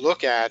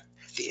look at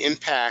the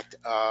impact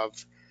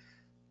of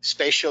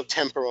spatial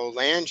temporal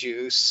land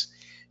use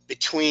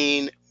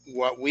between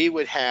what we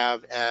would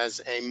have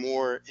as a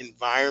more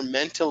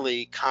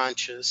environmentally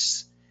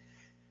conscious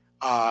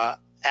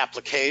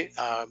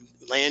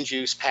land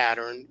use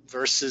pattern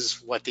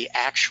versus what the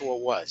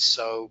actual was.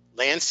 So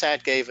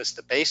Landsat gave us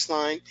the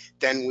baseline,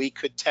 then we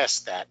could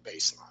test that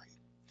baseline.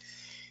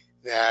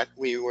 That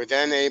we were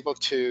then able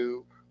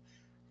to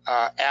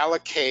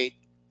allocate,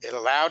 it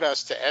allowed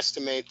us to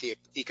estimate the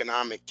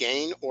economic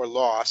gain or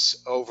loss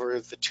over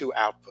the two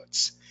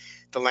outputs.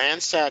 The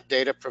Landsat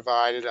data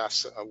provided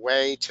us a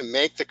way to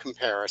make the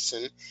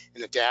comparison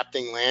in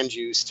adapting land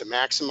use to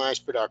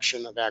maximize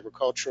production of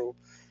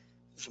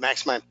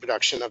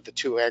the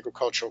two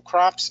agricultural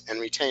crops and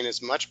retain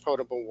as much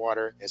potable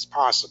water as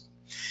possible.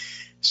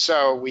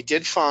 So we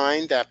did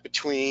find that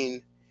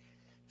between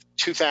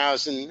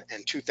 2000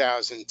 and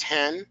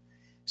 2010,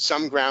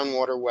 some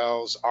groundwater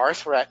wells are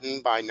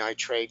threatened by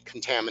nitrate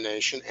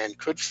contamination and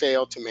could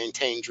fail to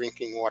maintain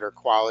drinking water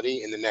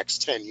quality in the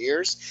next 10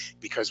 years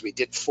because we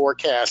did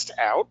forecast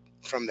out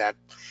from that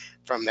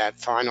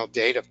final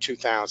date of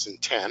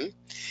 2010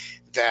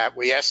 that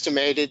we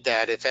estimated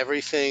that if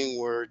everything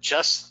were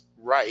just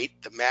right,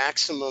 the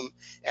maximum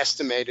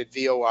estimated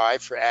VOI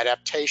for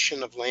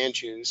adaptation of land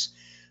use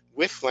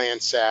with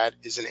Landsat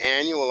is an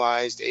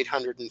annualized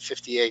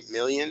 858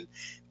 million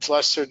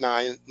plus or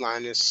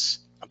minus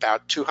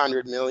about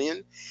 200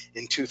 million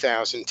in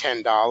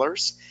 2010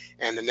 dollars,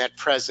 and the net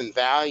present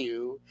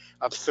value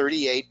of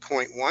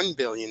 $38.1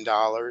 billion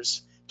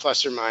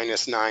plus or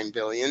minus 9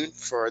 billion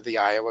for the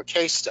Iowa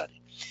case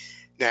study.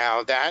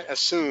 Now that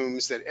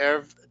assumes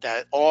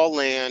that all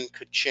land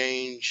could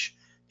change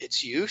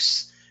its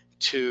use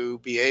to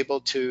be able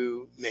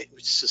to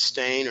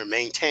sustain or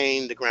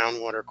maintain the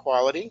groundwater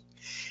quality,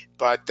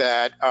 but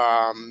that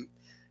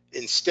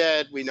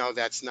instead we know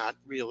that's not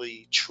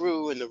really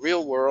true in the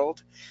real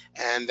world,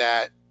 and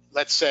that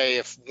let's say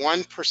if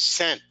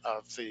 1%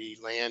 of the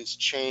lands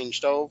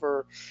changed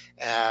over,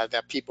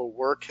 that people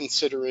were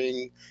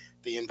considering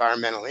the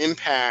environmental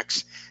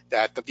impacts,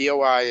 that the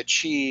VOI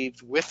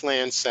achieved with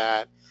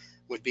Landsat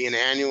would be an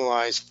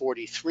annualized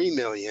 43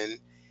 million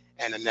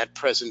and a net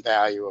present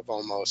value of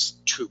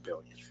almost 2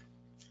 billion.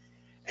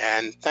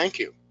 And thank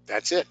you.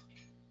 That's it.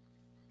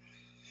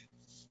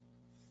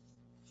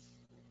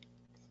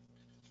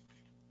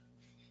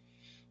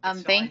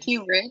 Thank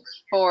you, Rich,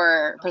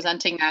 for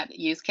presenting that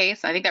use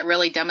case. I think that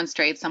really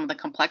demonstrates some of the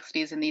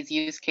complexities in these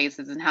use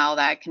cases and how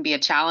that can be a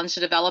challenge to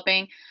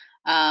developing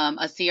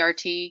a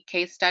CRT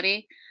case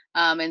study.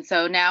 And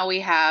so now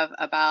we have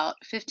about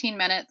 15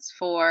 minutes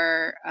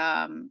for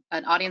an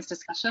audience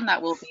discussion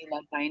that will be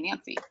led by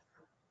Nancy.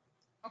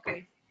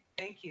 Okay,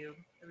 thank you,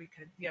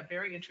 Arika. Yeah,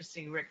 very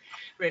interesting,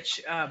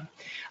 Rich.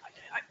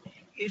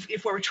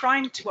 If what we're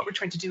trying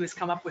to do is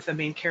come up with a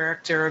main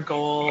character,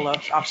 goal,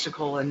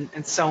 obstacle,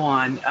 and so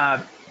on,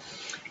 I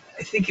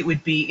think it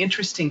would be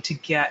interesting to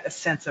get a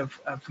sense of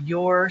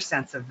your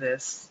sense of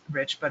this,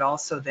 Rich, but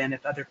also then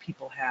if other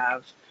people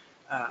have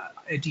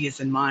ideas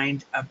in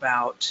mind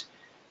about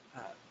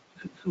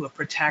who a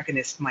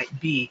protagonist might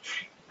be.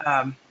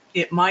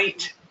 It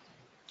might,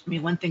 I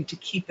mean, one thing to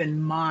keep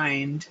in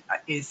mind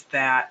is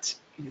that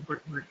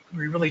we're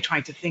really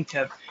trying to think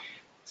of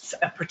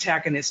a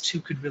protagonist who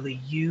could really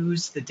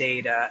use the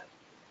data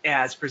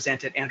as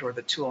presented and or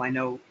the tool. I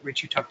know,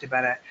 Rich, you talked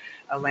about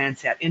a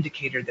Landsat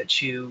indicator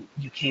that you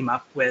came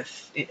up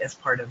with as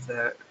part of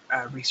the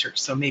research.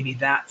 So maybe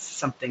that's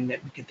something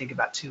that we could think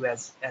about too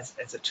as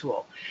a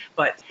tool.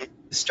 But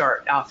to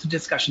start off the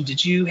discussion,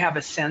 did you have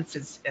a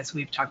sense, as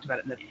we've talked about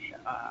it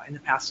in the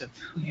past, of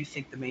who you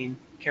think the main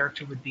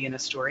character would be in a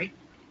story?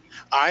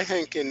 I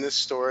think in this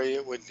story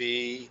it would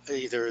be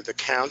either the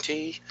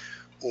county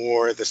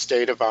or the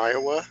state of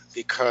Iowa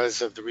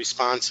because of the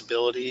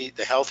responsibility,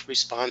 the health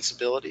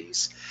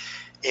responsibilities,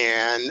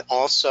 and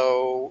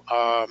also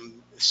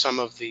some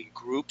of the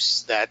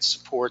groups that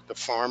support the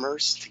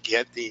farmers to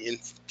get the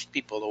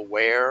people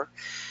aware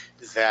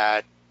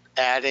that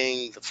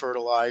adding the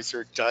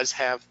fertilizer does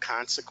have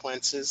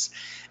consequences.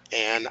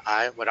 And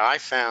what I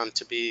found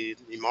to be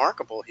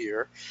remarkable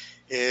here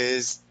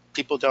is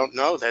people don't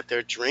know that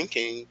they're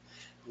drinking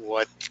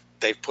what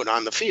they've put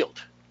on the field.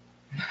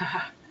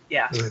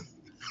 Yeah. Mm.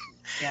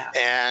 Yeah.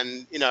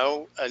 And, you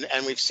know,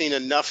 and we've seen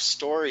enough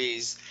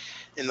stories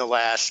in the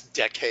last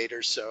decade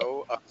or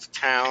so of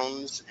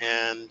towns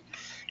and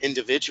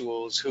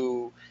individuals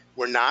who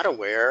were not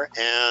aware,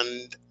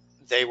 and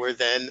they were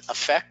then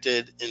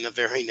affected in a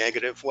very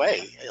negative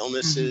way,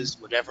 illnesses,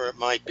 whatever it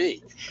might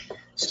be.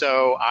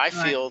 So I Right.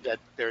 feel that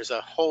there's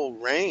a whole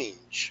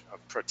range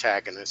of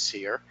protagonists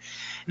here,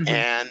 Mhm.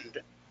 and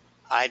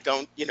I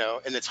don't, you know,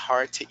 and it's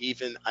hard to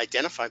even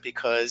identify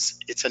because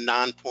it's a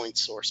non-point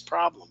source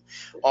problem.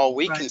 All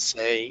we can Right.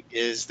 say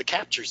is the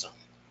capture zone.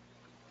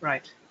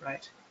 Right.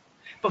 Right.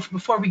 But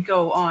before we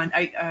go on,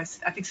 I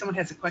think someone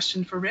has a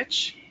question for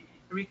Rich.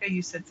 Arika,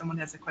 you said someone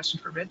has a question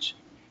for Rich.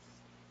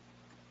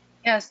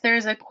 Yes,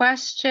 there's a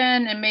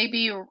question, and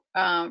maybe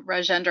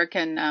Rajendra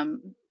can,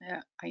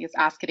 I guess,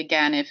 ask it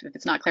again if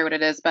it's not clear what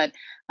it is, but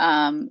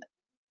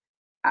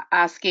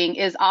asking,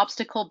 is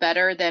obstacle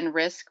better than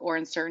risk or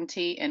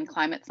uncertainty in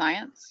climate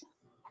science?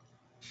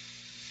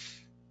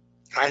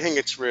 I think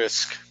it's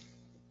risk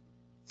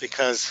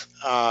because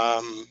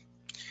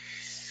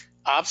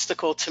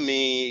obstacle to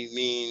me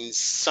means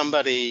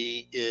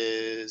somebody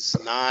is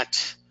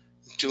not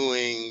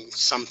doing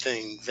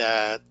something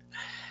that,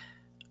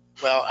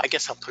 well, I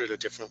guess I'll put it a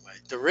different way.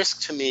 The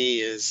risk to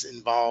me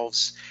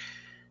involves,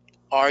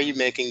 are you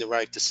making the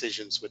right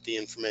decisions with the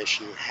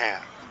information you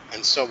have?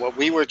 And so what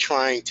we were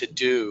trying to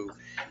do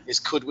is,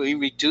 could we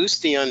reduce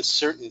the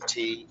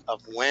uncertainty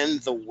of when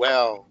the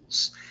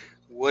wells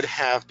would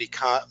have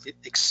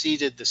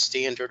exceeded the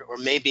standard, or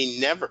maybe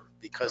never,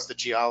 because the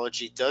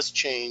geology does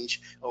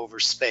change over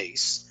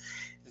space,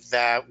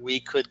 that we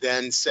could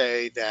then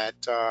say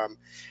that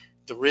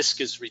the risk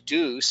is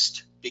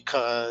reduced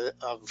because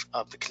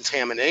of the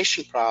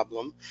contamination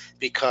problem,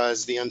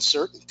 because the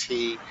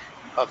uncertainty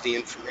of the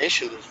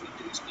information was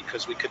reduced,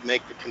 because we could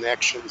make the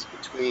connections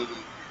between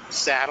the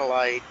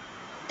satellite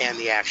and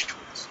the actual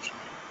decision.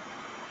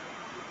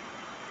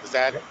 Is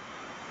that?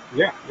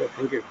 Yeah,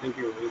 thank you,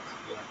 Rich.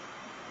 Yeah.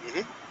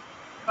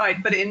 Mm-hmm.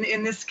 Right, but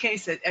in this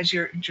case, as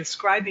you're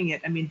describing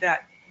it, I mean,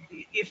 that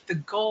if the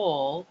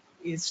goal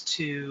is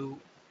to,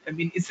 I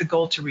mean, is the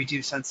goal to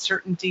reduce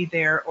uncertainty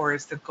there, or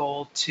is the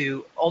goal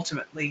to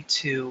ultimately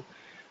to,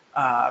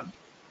 as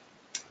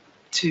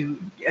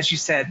you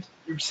said,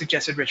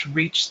 suggested, Rich,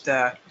 reach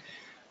the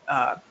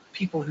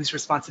people whose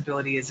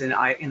responsibility is in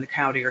the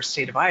county or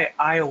state of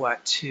Iowa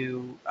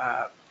to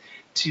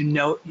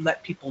know,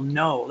 let people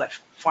know, let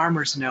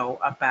farmers know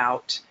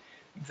about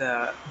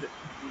the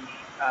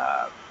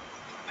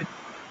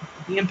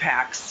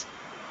impacts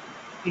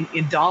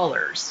in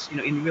dollars, you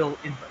know, in real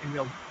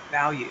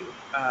value,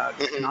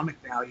 Mm-hmm. economic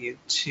value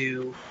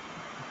to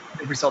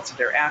the results of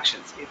their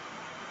actions.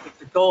 If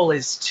the goal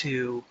is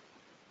to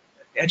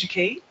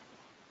educate,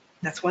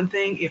 that's one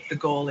thing. If the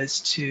goal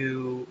is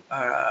to,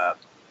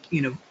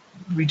 you know,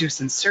 reduce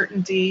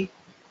uncertainty,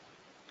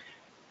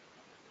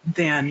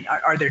 then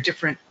are there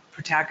different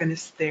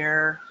protagonists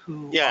there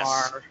who Yes,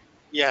 are?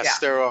 yes, Yeah,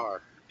 there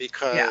are, yeah.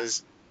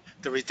 because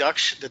the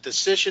reduction, the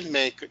decision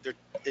maker,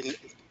 in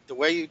the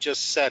way you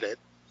just said it,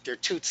 there are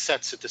two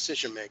sets of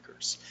decision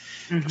makers.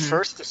 The Mm-hmm.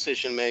 first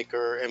decision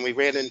maker, and we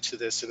ran into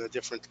this in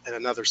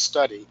another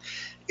study,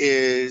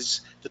 is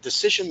the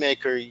decision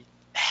maker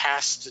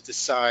has to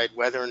decide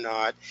whether or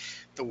not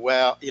the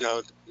well, you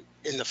know,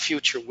 in the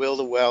future, will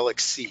the well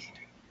exceed,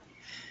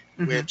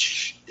 Mm-hmm.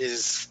 which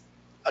is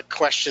a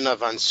question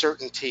of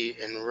uncertainty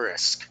and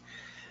risk.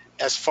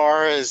 As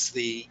far as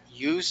the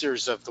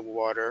users of the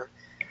water,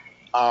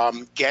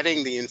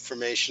 getting the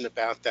information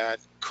about that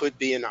could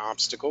be an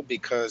obstacle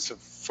because of,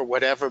 for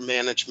whatever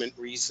management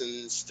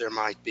reasons there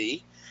might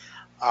be.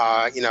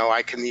 You know,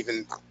 I can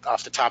even,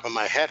 off the top of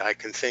my head, I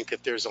can think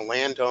if there's a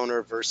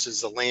landowner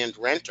versus a land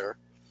renter,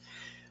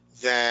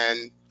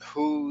 then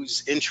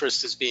whose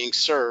interest is being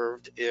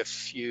served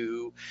if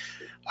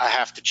I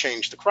have to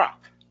change the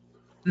crop?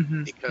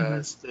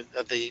 because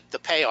the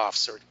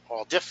payoffs are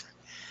all different.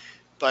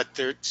 But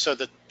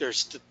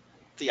there's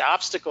the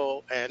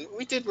obstacle, and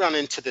we did run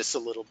into this a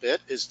little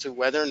bit, as to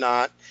whether or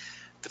not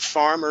the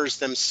farmers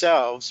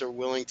themselves are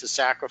willing to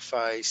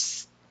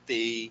sacrifice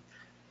the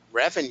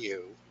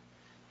revenue,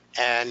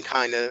 and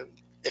kind of,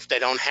 if they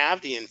don't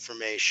have the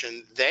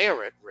information, they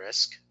are at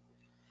risk,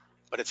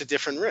 but it's a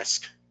different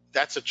risk.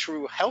 That's a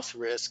true health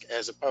risk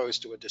as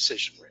opposed to a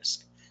decision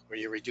risk, where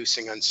you're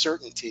reducing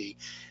uncertainty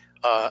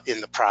in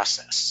the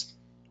process.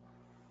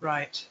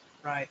 Right,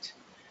 right.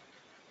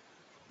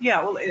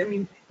 Yeah, well, I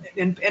mean,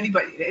 and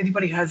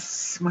anybody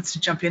wants to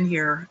jump in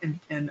here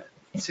and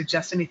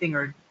suggest anything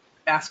or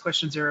ask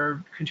questions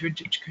or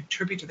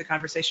contribute to the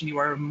conversation, you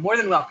are more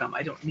than welcome.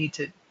 I don't need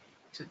to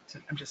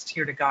I'm just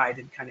here to guide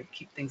and kind of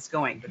keep things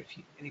going. But if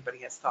anybody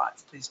has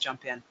thoughts, please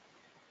jump in.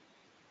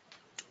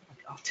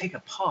 I'll take a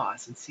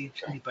pause and see if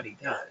anybody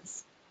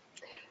does.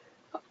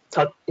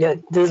 Yeah,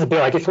 this is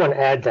Bill. I just want to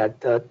add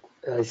that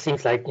it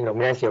seems like,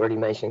 Nancy already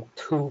mentioned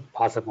 2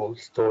 possible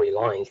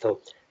storylines. So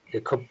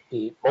there could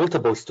be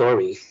multiple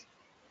stories.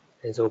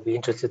 And so I'll be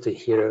interested to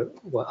hear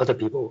what other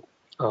people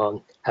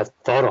have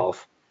thought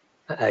of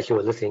as you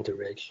were listening to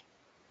Rich.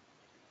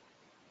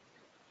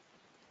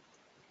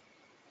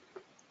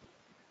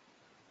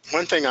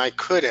 One thing I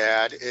could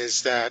add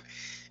is that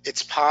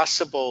it's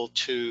possible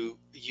to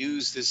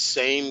use the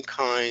same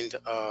kind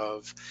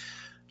of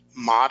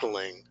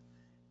modeling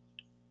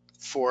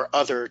for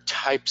other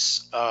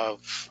types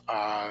of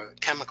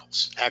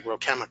chemicals,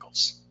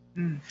 agrochemicals.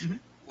 Mm-hmm.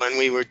 When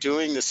we were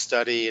doing the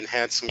study and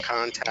had some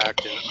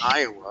contact in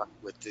Iowa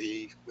with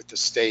the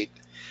state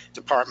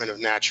Department of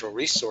Natural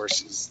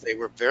Resources, they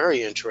were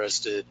very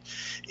interested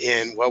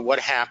in, well, what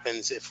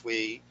happens if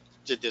we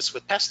did this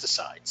with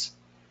pesticides?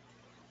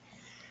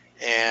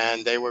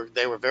 And they were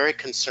very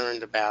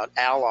concerned about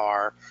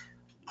alar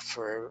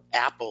for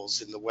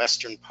apples in the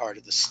western part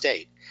of the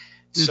state.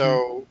 Mm-hmm.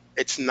 So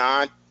it's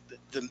not,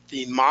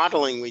 the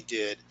modeling we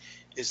did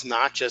is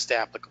not just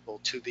applicable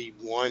to the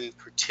one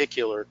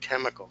particular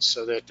chemical,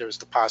 so that there's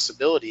the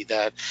possibility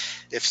that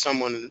if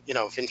someone,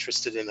 if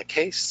interested in a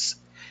case,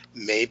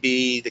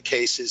 maybe the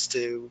case is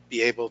to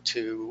be able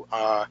to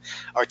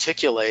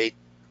articulate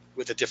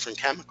with a different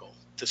chemical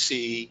to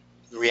see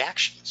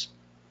reactions.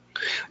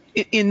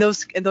 In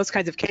those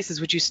kinds of cases,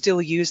 would you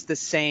still use the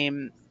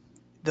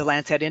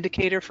Landsat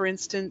indicator, for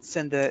instance,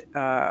 and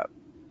the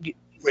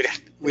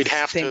we'd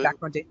have same to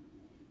background data?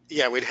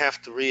 Yeah, we'd have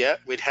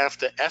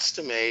to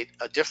estimate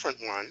a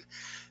different one,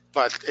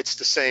 but it's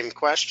the same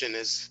question: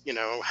 is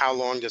how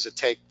long does it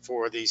take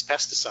for these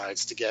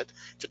pesticides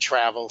to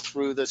travel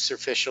through the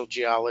superficial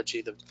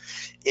geology,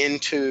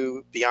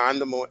 into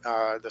beyond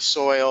the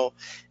soil,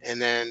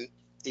 and then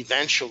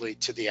eventually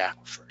to the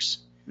aquifers.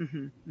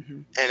 Mm-hmm,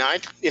 mm-hmm.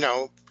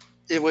 And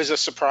it was a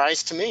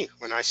surprise to me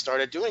when I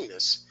started doing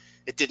this.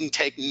 It didn't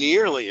take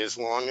nearly as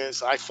long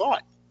as I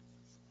thought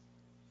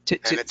to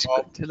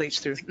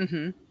leach through.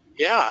 Mm-hmm.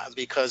 Yeah,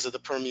 because of the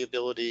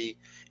permeability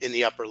in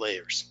the upper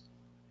layers.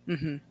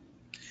 Mm-hmm.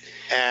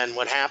 And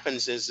what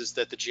happens is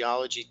that the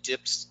geology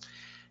dips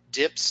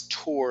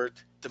toward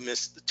the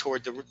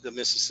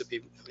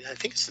Mississippi. I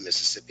think it's the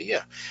Mississippi.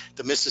 Yeah,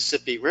 the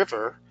Mississippi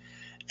River.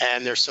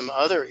 And there's some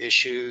other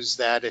issues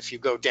that if you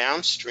go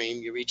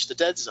downstream, you reach the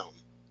dead zone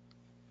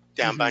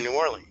down by New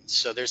Orleans.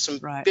 So there's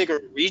some bigger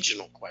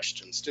regional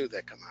questions too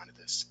that come out of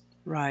this.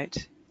 Right.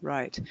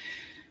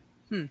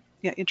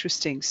 Yeah,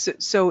 interesting.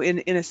 So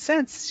in a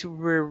sense,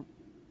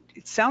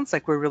 it sounds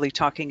like we're really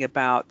talking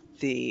about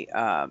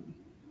that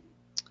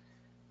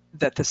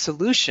the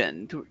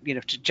solution, to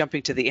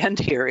jumping to the end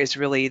here, is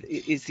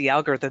the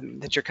algorithm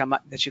that you've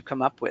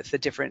come up with, the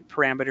different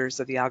parameters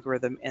of the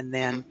algorithm, and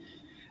then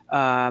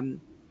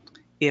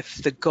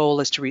if the goal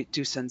is to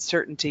reduce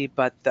uncertainty,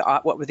 but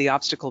what would the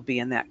obstacle be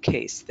in that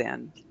case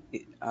then?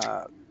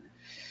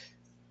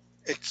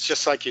 It's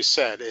just like you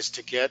said, is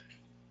to get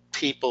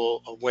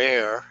people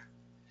aware.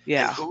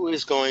 Yeah. And who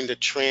is going to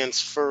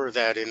transfer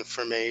that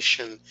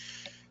information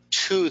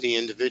to the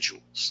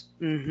individuals?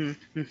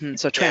 Mm-hmm, mm-hmm.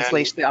 So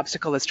the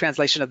obstacle is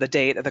translation of the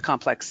data, the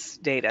complex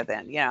data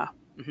then, yeah.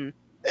 Mm-hmm.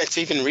 It's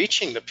even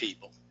reaching the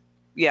people.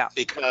 Yeah.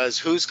 Because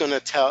who's going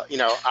to tell,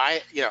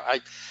 I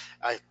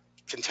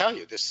can tell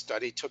you this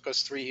study took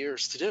us 3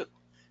 years to do.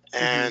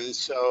 And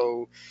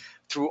so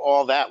through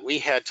all that, we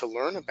had to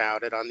learn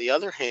about it. On the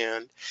other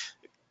hand,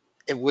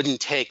 it wouldn't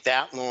take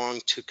that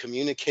long to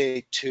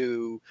communicate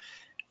to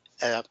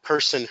a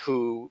person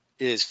who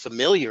is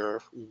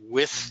familiar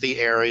with the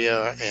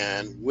area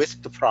and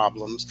with the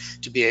problems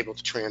to be able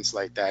to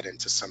translate that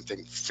into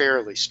something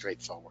fairly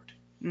straightforward.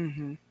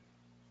 Mm-hmm.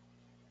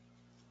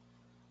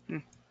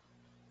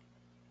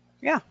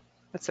 Yeah,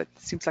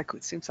 seems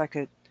like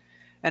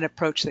an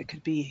approach that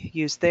could be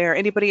used there.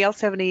 Anybody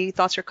else have any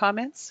thoughts or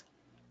comments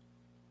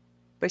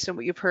based on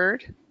what you've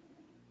heard?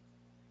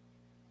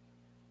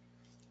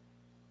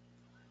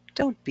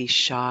 Don't be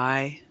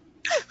shy.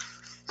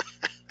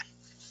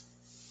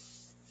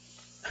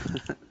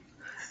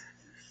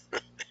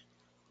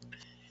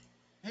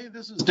 Hey,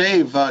 this is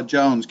Dave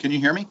Jones. Can you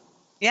hear me?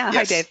 Yeah, yes.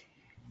 Hi, Dave.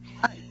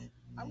 Hi.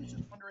 I was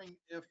just wondering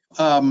if,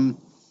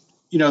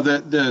 you know,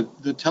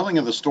 the telling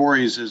of the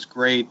stories is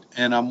great,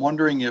 and I'm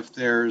wondering if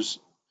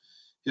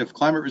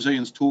Climate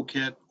Resilience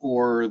Toolkit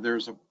or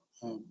there's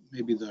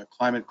maybe the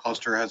climate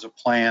cluster has a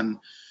plan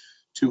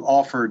to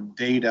offer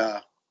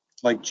data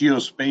like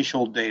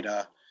geospatial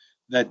data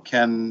that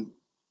can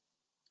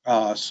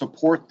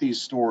support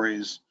these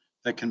stories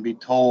that can be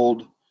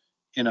told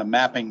in a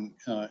mapping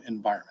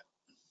environment.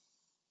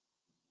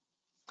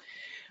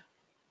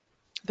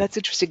 That's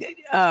interesting.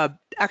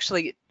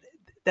 Actually,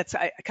 that's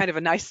kind of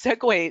a nice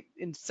segue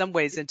in some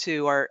ways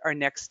into our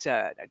next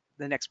the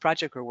next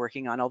project we're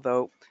working on.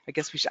 Although I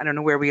guess I don't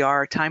know where we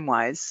are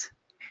time-wise,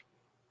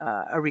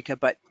 Arika,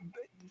 but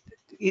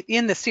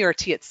in the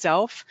CRT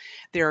itself,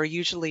 there are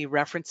usually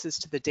references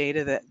to the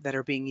data that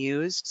are being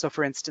used. So,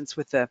 for instance,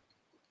 with the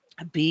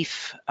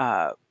beef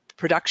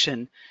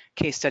production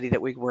case study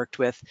that we worked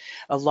with,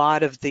 a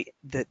lot of the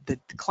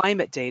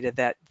climate data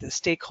that the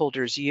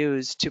stakeholders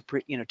use to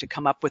to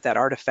come up with that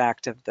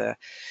artifact of the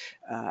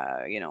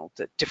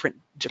the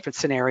different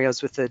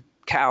scenarios with the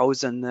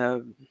cows and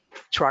the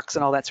trucks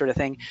and all that sort of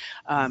thing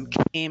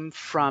came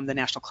from the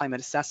National Climate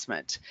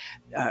Assessment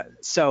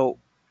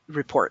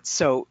report.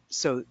 So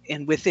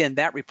and within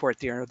that report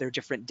there are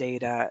different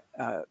data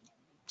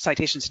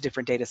citations to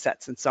different data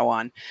sets and so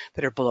on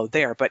that are below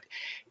there, but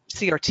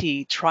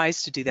CRT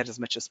tries to do that as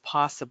much as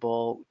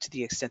possible to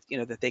the extent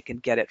that they can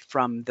get it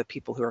from the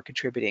people who are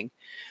contributing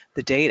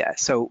the data.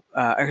 So,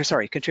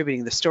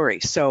 contributing the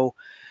story. So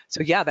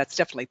yeah, that's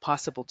definitely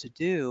possible to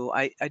do.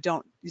 I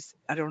don't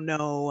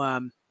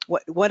know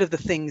one of the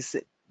things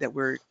that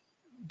we're,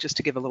 just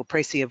to give a little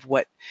précis of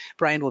what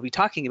Brian will be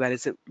talking about,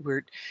 is that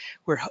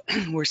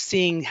we're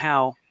seeing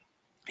how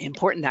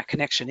important that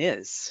connection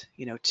is,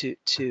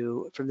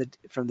 from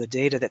the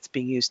data that's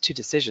being used to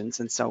decisions.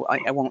 And so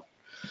I won't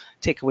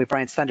take away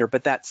Brian's thunder,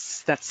 but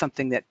that's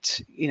something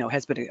that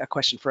has been a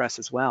question for us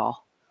as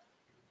well.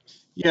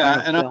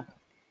 Yeah, and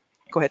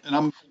go ahead.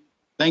 And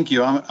thank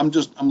you. I'm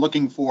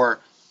looking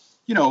for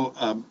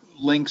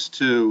links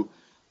to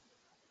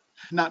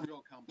not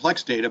real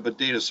complex data, but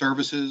data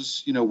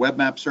services, web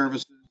map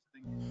services.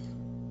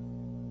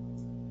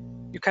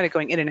 You're kind of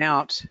going in and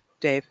out,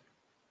 Dave.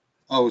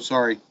 Oh,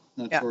 sorry.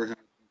 Not sure how to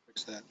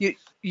fix that.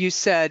 You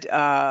said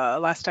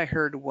last I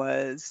heard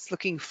was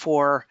looking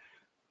for.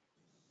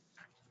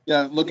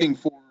 Yeah, looking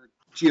for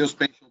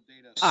geospatial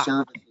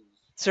data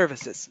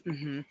services.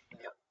 Mm-hmm.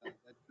 That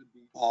could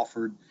be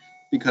offered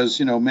because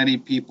many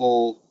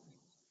people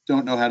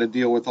don't know how to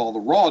deal with all the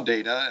raw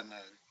data and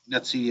the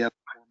NetCDF.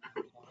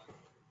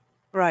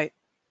 Right.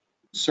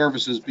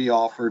 Services be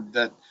offered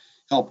that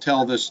help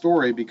tell this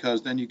story,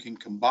 because then you can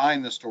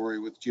combine the story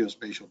with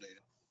geospatial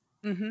data.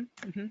 Mm-hmm.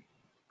 Mm-hmm.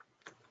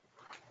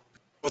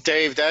 Well,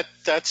 Dave,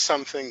 that's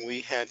something we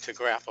had to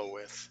grapple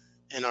with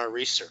in our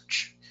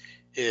research.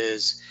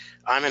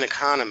 I'm an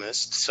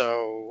economist,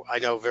 so I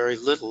know very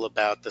little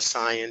about the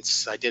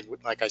science.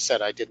 Like I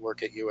said, I did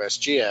work at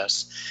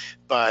USGS,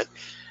 but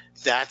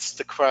that's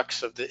the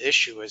crux of the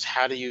issue: is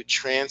how do you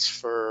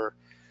transfer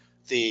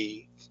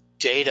the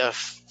data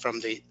from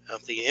the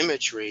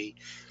imagery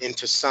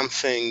into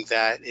something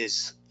that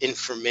is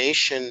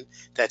information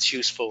that's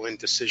useful in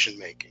decision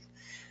making.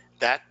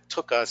 That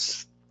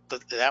was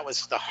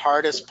the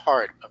hardest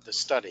part of the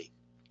study,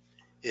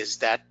 is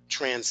that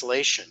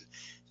translation,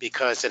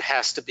 because it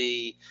has to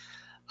be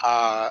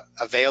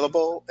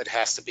available, it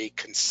has to be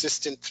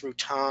consistent through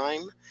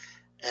time,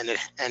 and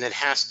it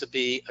has to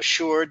be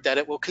assured that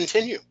it will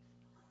continue.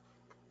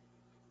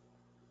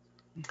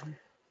 Mm-hmm.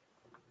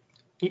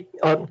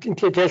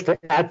 Just to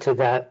add to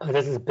that,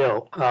 this is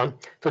Bill.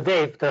 So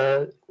Dave,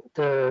 the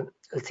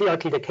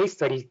CRT, the case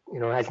study,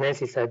 as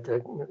Nancy said,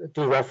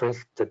 do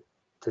reference the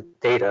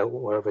data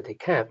wherever they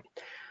can,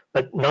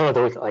 but none of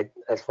those,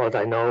 as far as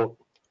I know,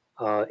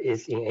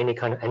 is in any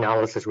kind of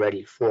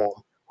analysis-ready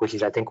form, which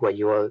is, I think, what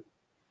you're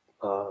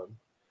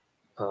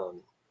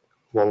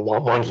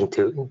wanting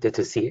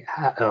to see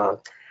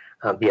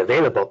be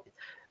available.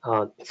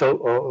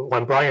 So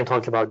when Brian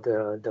talks about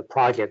the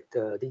project,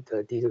 the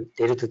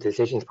data to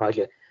decisions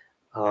project,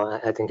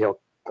 I think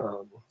he'll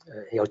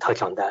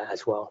touch on that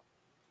as well.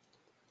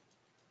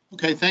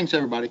 Okay, thanks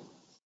everybody.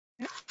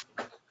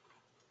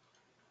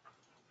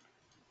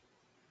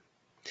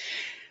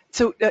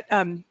 So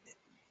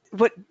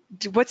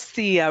what's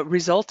the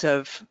result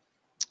of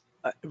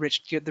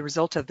Rich? The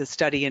result of the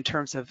study in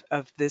terms of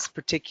this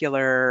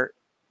particular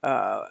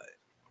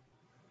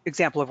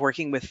example of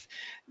working with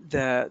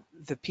the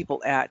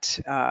people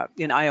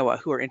in Iowa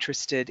who are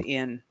interested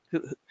in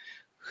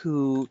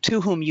to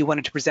whom you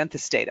wanted to present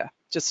this data?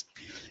 Just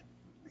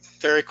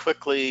very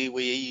quickly,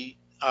 we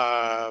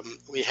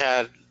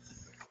had,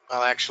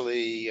 well,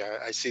 actually,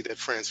 I see that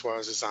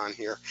Francoise is on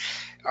here.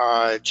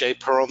 Jay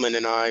Perlman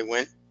and I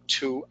went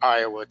to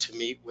Iowa to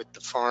meet with the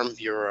Farm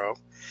Bureau,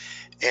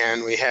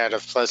 and we had a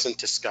pleasant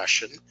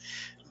discussion.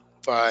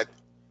 But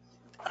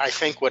I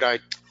think what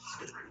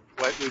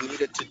we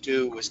needed to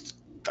do was,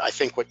 I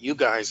think what you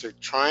guys are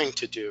trying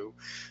to do,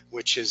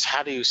 which is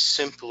how do you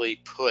simply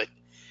put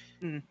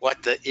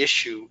what the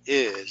issue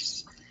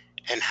is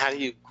and how do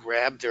you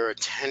grab their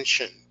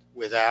attention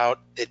without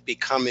it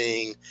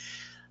becoming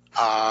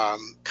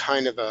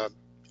kind of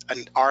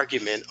an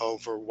argument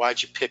over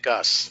why'd you pick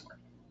us?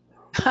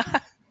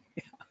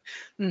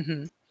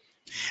 Mm-hmm.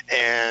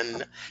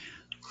 And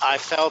I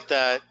felt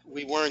that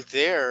we weren't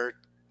there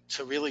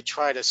to really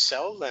try to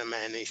sell them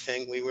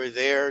anything. We were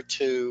there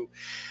to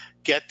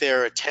get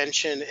their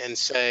attention and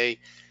say,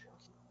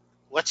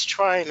 let's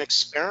try an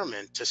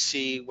experiment to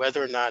see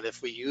whether or not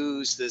if we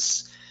use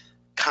this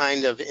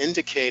kind of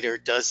indicator,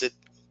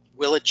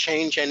 will it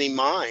change any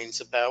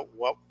minds about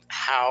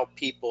how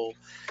people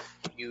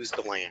use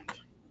the land?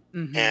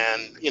 Mm-hmm.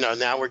 And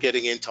now we're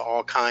getting into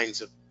all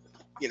kinds of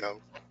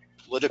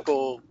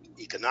political,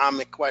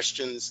 economic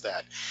questions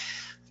that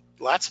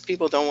lots of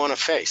people don't want to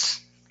face.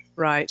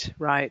 Right,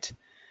 right.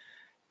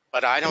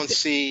 But I don't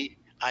see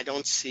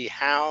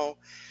how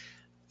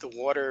the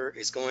water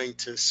is going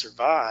to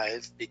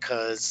survive,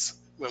 because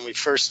when we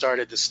first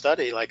started the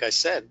study, like I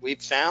said, we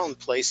found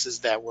places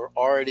that were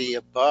already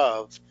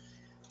above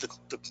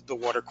the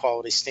water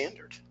quality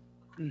standard.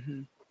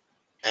 Mm-hmm.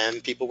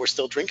 And people were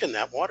still drinking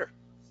that water.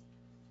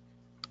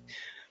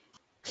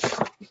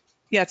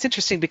 Yeah, it's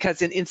interesting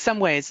because in some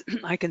ways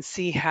I can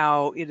see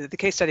how the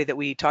case study that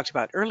we talked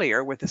about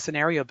earlier with the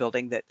scenario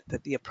building, that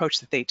the approach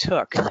that they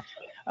took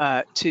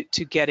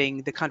to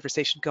getting the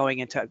conversation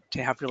going and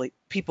to have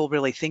people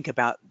really think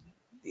about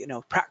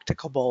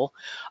practicable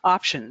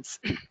options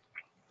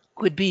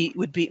might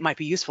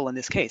be useful in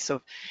this case.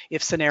 So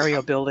if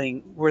scenario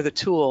building were the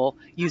tool,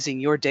 using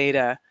your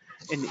data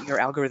and your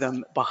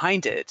algorithm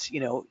behind it,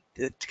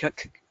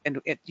 and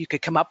you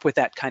could come up with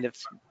that kind of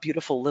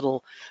beautiful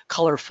little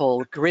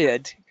colorful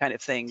grid kind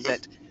of thing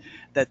that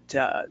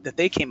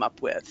they came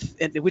up with,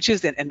 which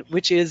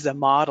is a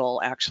model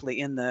actually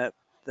in the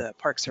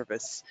Park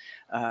Service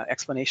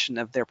explanation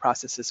of their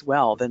process as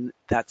well. Then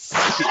that's,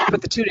 you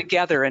put the two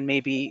together and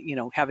maybe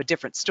have a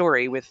different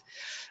story with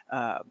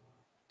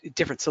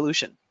different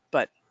solution.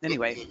 But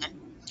anyway,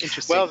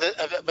 interesting. Well,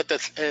 but the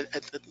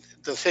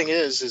thing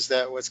is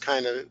that what's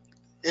kind of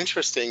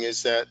interesting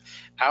is that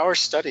our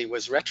study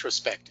was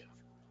retrospective.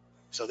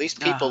 So these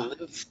people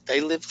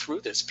lived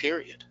through this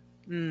period.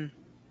 Mm.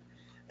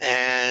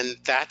 And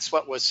that's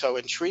what was so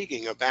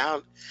intriguing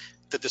about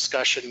the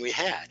discussion we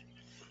had,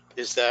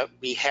 is that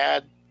we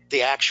had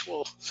the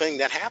actual thing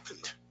that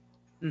happened.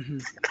 Mm-hmm.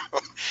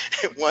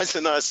 It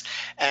wasn't us.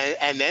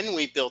 And then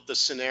we built the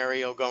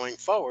scenario going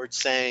forward,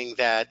 saying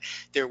that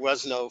there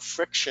was no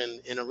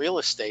friction in a real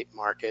estate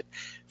market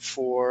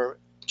for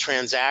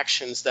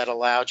transactions that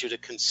allowed you to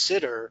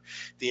consider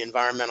the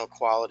environmental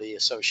quality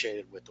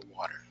associated with the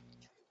water.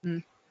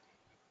 Mm.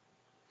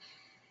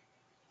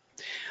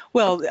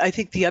 Well, I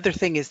think the other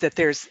thing is that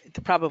there's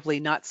probably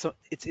not so,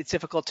 it's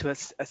difficult to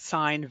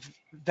assign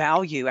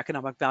value,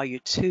 economic value,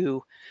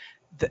 to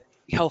the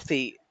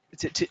healthy,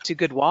 to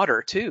good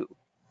water too,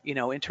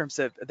 in terms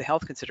of the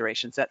health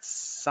considerations. That's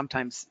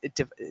sometimes a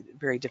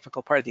very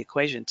difficult part of the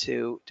equation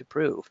to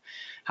prove.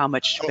 How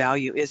much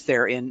value is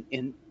there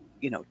in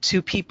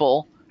to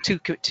people,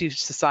 to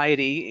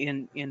society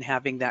in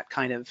having that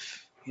kind of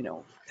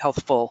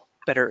healthful,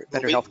 better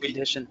health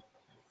condition.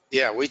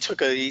 Yeah, we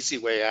took an easy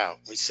way out.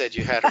 We said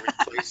you had to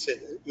replace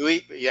it.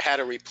 You had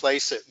to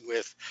replace it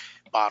with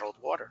bottled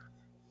water.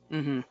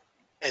 Mm-hmm.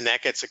 And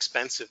that gets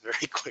expensive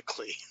very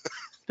quickly.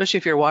 Especially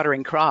if you're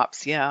watering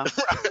crops, yeah.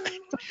 Right.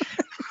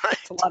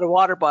 It's a lot of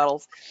water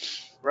bottles.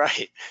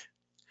 Right.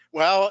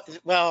 Well,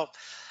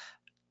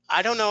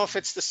 I don't know if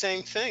it's the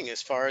same thing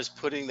as far as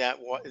putting that,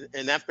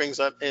 and that brings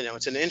up,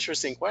 it's an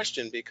interesting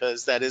question,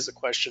 because that is a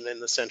question in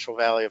the Central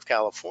Valley of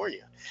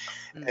California.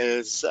 Mm-hmm.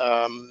 Is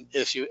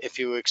if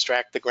you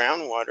extract the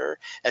groundwater,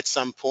 at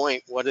some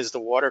point, what is the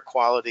water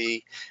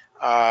quality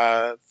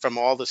from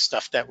all the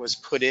stuff that was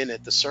put in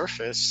at the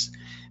surface,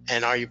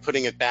 and are you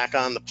putting it back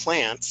on the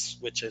plants,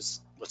 which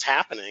is what's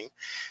happening?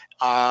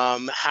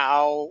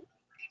 How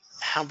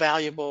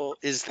valuable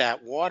is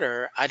that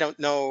water? I don't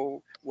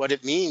know what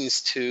it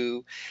means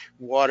to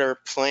water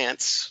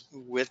plants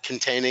with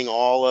containing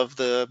all of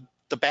the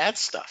bad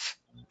stuff.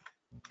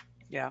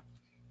 Yeah.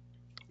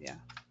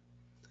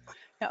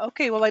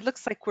 Okay, well, it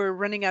looks like we're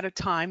running out of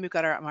time. We've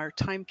got our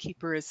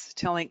timekeeper is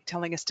telling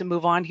us to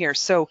move on here.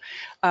 So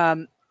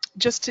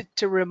just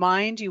to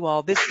remind you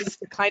all, this is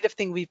the kind of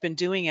thing we've been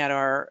doing at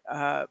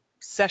our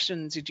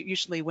sessions,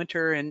 usually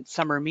winter and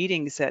summer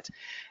meetings at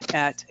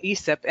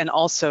ESIP, and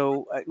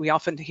also we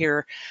often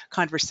hear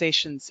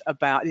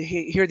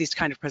these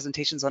kind of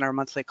presentations on our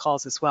monthly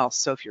calls as well.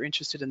 So if you're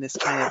interested in this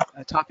kind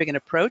of topic and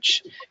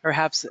approach, or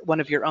have one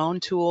of your own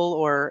tool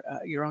or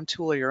your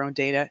own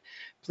data,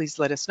 please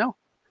let us know.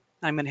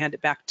 I'm going to hand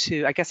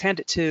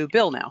it to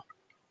Bill now.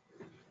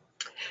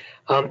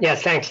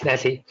 Yes, thanks,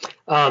 Nancy.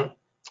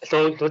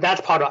 So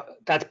that's part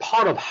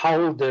of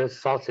how the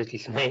sausage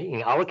is made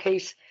in our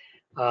case,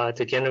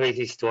 to generate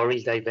these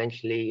stories that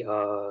eventually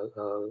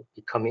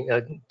become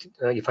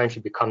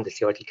the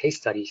CRT case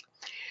studies.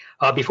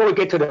 Before we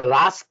get to the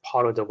last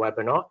part of the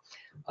webinar,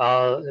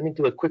 let me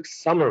do a quick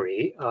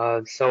summary.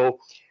 So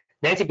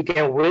Nancy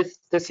began with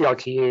the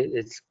CRT,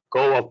 its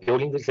goal of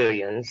building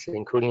resilience,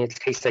 including its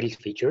case studies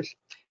features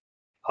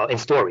and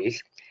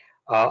stories.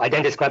 I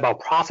then described our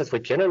process for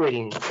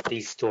generating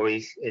these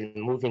stories and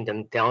moving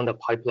them down the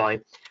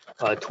pipeline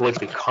towards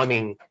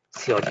becoming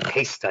CRT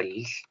case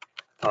studies.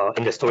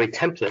 And the story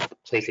template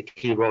plays a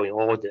key role in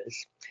all of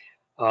this.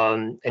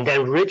 And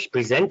then Rich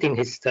presenting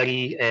his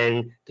study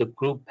and the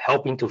group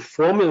helping to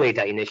formulate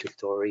that initial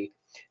story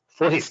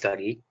for his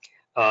study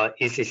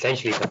is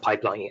essentially the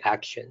pipeline in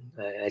action.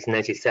 As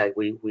Nancy said,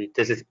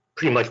 this is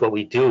pretty much what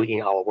we do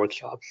in our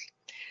workshops.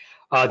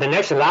 The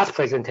next and last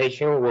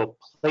presentation will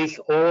place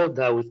all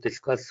that we've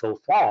discussed so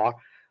far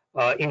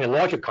in a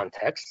larger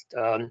context,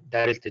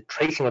 that is the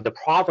tracing of the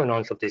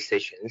provenance of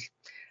decisions,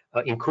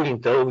 including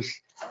those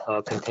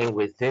contained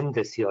within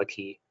the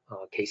CRT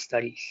case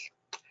studies.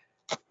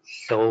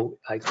 So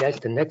I guess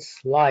the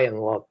next slide, and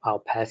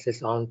I'll pass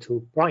this on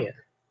to Brian.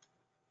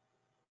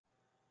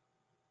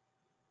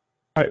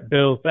 All right,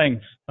 Bill,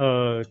 thanks.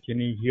 Can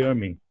you hear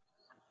me?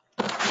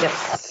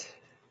 Yes.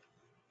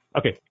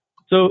 Okay,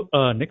 so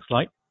next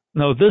slide.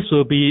 Now this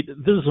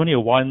is only a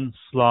one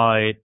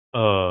slide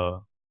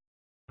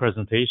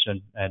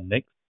presentation and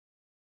next.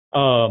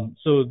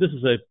 So this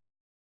is a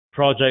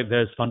project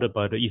that is funded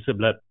by the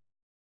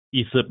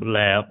ESIP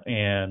lab,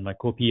 and my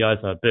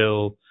co-PIs are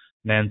Bill,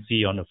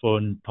 Nancy on the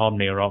phone, Tom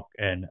Narock,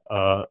 and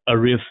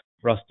Arif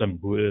Rustam,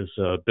 who is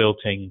Bill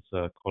Teng's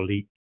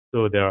colleague.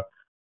 So there are a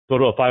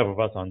total of 5 of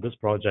us on this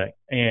project,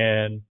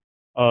 and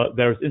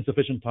there's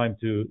insufficient time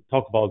to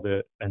talk about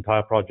the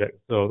entire project.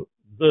 So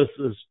this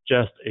is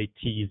just a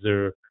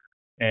teaser,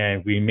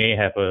 and we may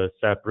have a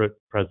separate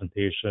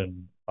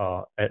presentation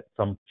at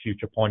some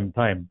future point in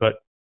time.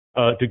 But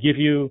to give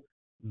you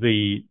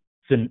the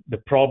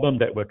problem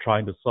that we're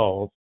trying to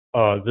solve,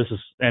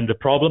 the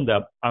problem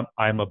that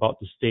I'm about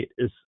to state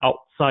is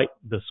outside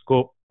the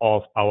scope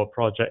of our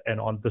project. And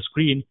on the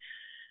screen,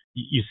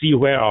 you see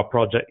where our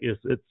project is.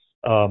 It's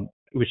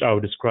which I will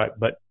describe.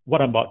 But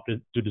what I'm about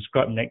to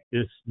describe next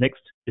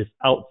is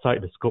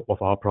outside the scope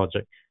of our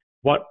project.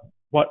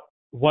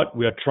 What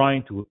we are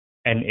trying to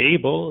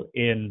enable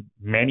in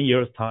many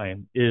years'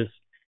 time is,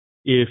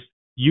 if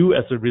you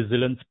as a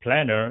resilience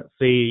planner,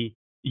 say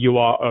you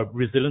are a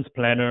resilience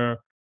planner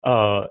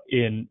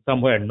in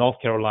somewhere in North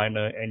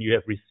Carolina, and you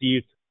have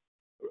received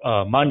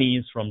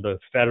monies from the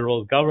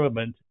federal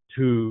government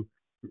to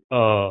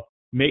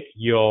make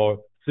your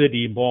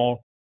city more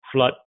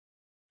flood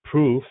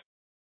proof,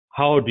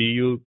 how do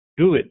you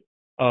do it?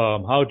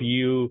 How do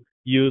you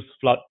use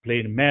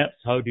floodplain maps?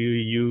 How do you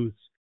use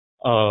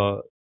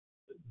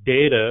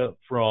data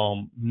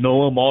from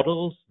NOAA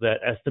models that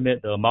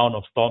estimate the amount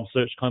of storm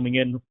surge coming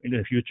in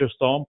a future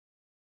storm?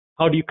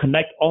 How do you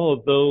connect all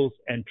of those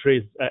and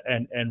trace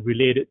and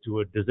relate it to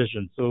a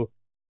decision? So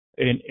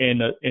in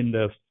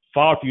the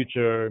far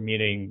future,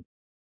 meaning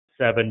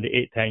 7 to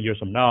 8, 10 years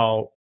from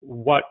now,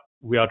 what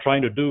we are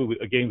trying to do,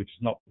 again, which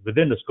is not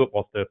within the scope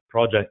of the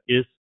project,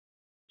 is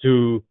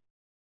to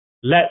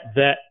let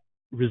that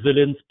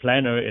resilience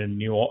planner in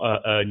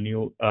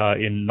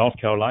North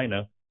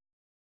Carolina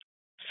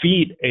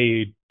feed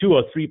a 2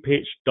 or 3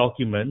 page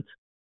document,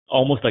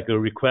 almost like a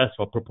request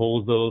for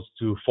proposals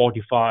to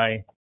fortify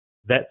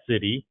that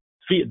city,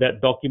 feed that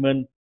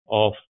document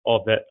of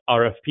that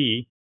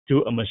RFP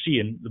to a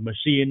machine. The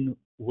machine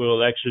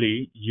will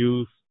actually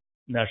use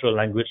natural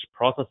language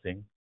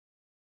processing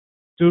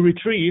to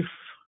retrieve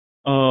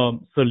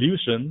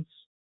solutions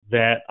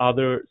that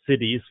other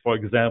cities, for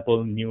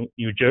example,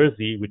 New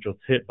Jersey, which was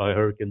hit by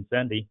Hurricane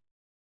Sandy,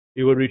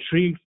 it will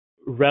retrieve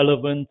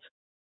relevant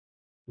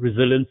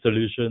resilience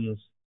solutions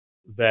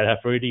that have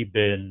already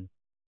been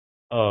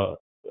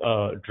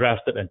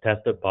drafted and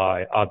tested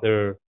by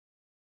other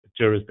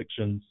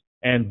jurisdictions.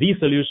 And these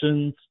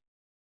solutions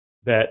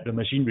that the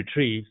machine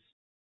retrieves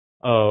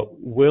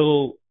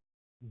will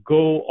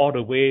go all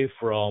the way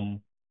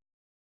from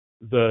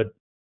the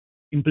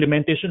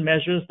implementation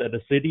measures that the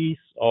cities,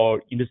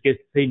 or in this case,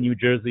 say New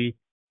Jersey,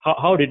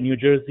 how did New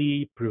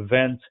Jersey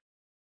prevent,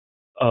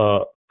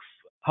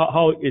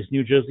 how is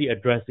New Jersey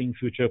addressing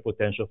future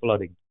potential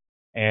flooding?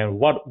 And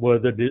what were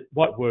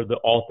the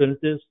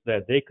alternatives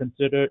that they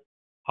considered?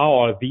 How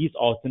are these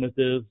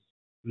alternatives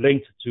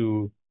linked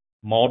to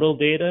model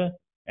data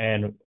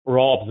and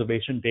raw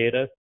observation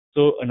data?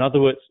 So in other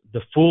words,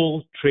 the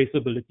full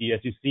traceability, as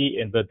you see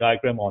in the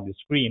diagram on the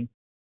screen,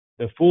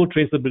 the full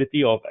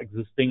traceability of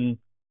existing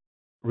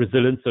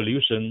resilience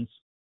solutions,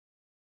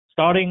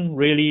 starting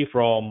really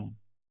from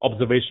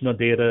observational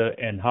data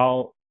and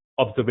how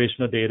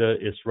observational data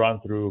is run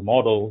through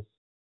models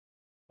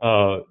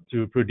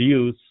to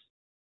produce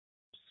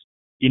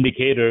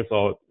indicators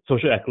or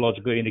social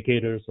ecological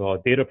indicators or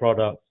data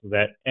products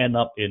that end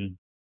up in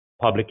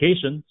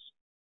publications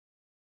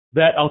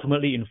that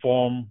ultimately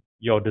inform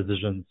your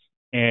decisions.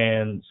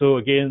 And so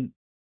again,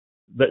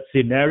 that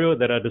scenario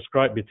that I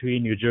described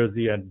between New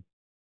Jersey and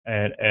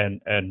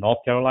North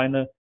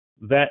Carolina,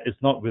 that is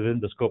not within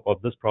the scope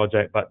of this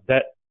project, but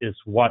that is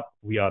what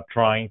we are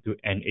trying to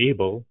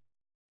enable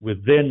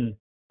within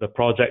the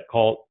project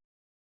called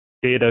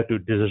Data to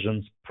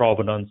Decisions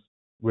Provenance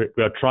we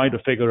are trying to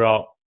figure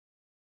out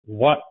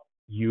what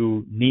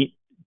you need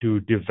to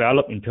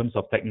develop in terms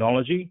of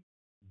technology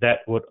that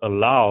would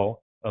allow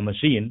a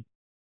machine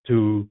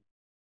to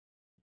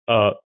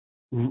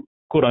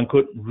quote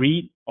unquote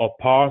read or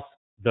parse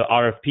the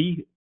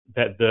RFP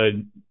that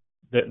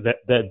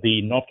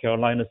the North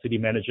Carolina city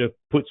manager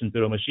puts into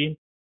the machine,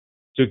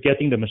 to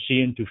getting the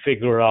machine to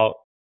figure out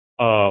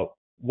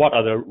what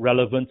are the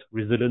relevant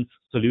resilience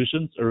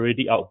solutions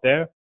already out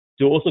there,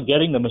 to also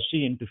getting the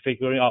machine to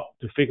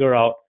figure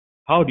out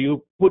how do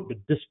you put the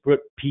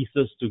disparate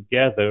pieces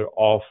together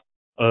of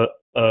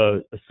a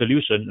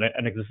solution,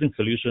 an existing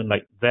solution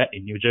like that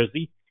in New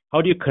Jersey.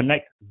 How do you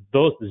connect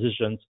those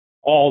decisions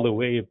all the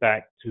way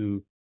back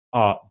to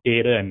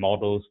data and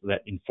models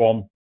that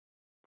inform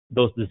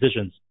those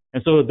decisions?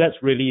 And so that's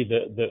really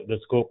the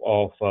scope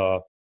of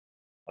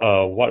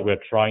what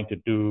we're trying to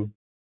do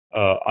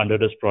under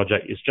this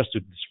project, is just to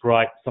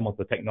describe some of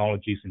the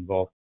technologies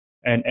involved.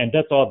 And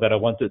that's all that I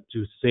wanted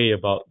to say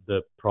about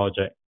the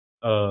project.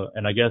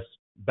 And I guess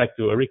back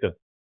to Arika.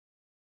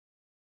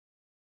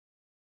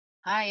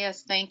 Hi,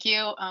 yes, thank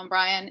you,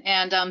 Brian.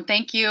 And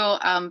thank you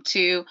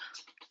to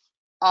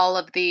all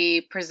of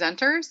the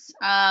presenters,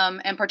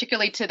 and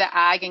particularly to the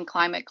Ag and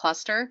Climate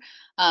Cluster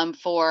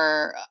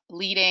for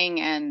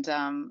leading and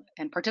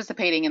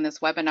participating in this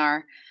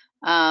webinar.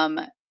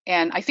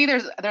 And I see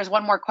there's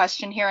one more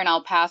question here, and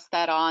I'll pass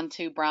that on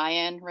to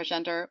Brian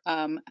Rajender,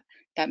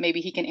 that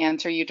maybe he can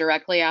answer you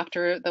directly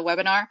after the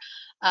webinar.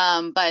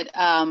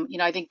 You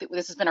know, I think that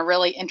this has been a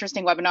really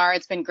interesting webinar.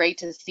 It's been great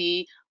to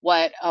see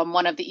what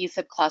one of the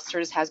ESIP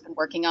clusters has been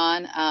working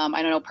on.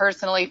 I don't know,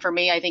 personally for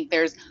me, I think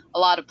there's a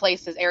lot of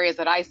areas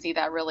that I see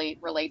that really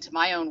relate to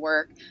my own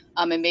work,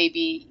 and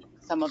maybe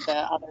some of the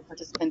other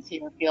participants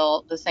here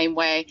feel the same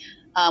way.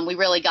 We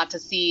really got to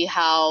see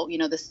how, you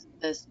know,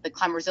 the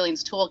climate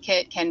resilience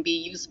toolkit can be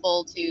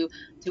useful to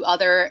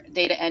other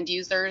data end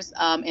users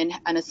in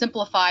a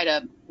simplified,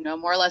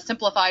 more or less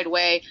simplified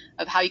way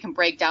of how you can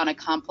break down a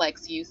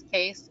complex use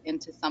case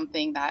into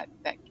something that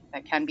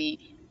can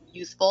be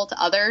useful to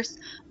others.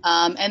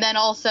 And then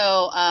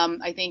also,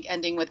 I think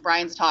ending with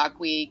Brian's talk,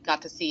 we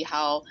got to see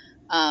how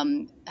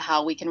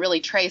we can really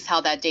trace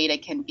how that data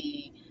can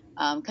be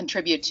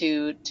contribute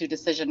to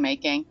decision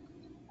making.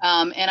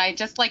 And I'd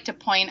just like to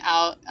point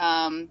out,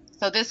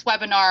 so this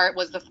webinar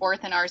was the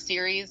fourth in our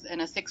series, in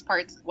a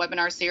 6-part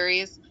webinar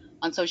series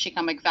on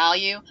socioeconomic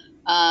value.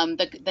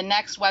 The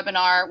next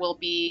webinar will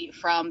be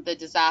from the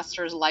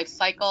disasters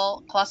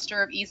lifecycle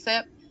cluster of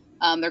ESIP.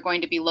 They're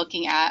going to be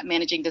looking at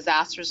managing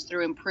disasters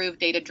through improved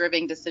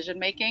data-driven decision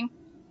making.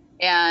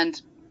 And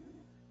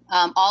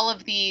all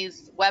of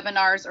these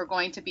webinars are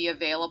going to be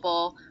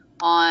available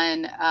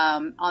on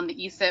the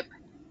ESIP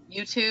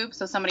YouTube.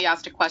 So somebody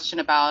asked a question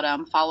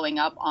about following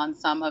up on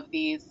some of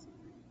these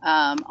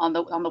on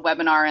the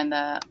webinar and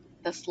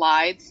the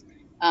slides.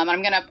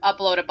 I'm going to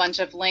upload a bunch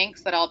of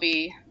links that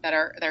that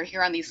are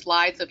here on these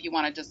slides. So if you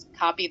want to just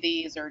copy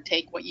these or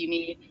take what you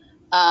need.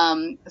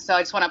 So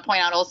I just want to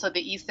point out also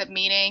the ESIP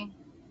meeting,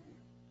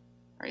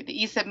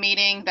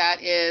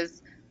 that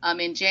is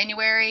in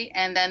January,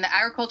 and then the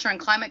Agriculture and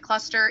Climate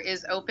Cluster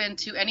is open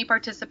to any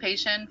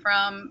participation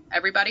from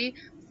everybody.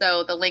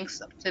 So the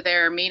links to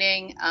their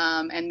meeting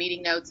and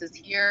meeting notes is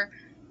here.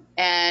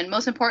 And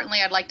most importantly,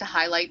 I'd like to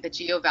highlight the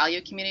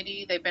GeoValue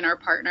community. They've been our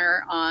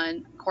partner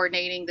on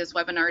coordinating this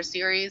webinar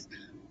series.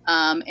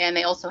 And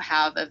they also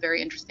have a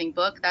very interesting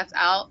book that's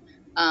out,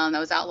 that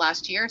was out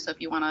last year. So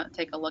if you want to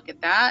take a look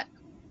at that.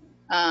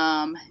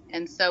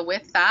 And so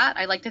with that,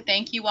 I'd like to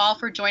thank you all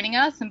for joining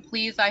us, and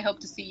please, I hope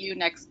to see you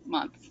next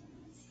month.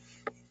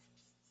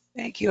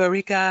 Thank you,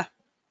 Arika.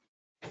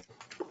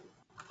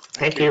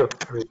 Thank you,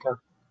 Arika.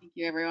 Thank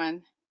you,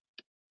 everyone.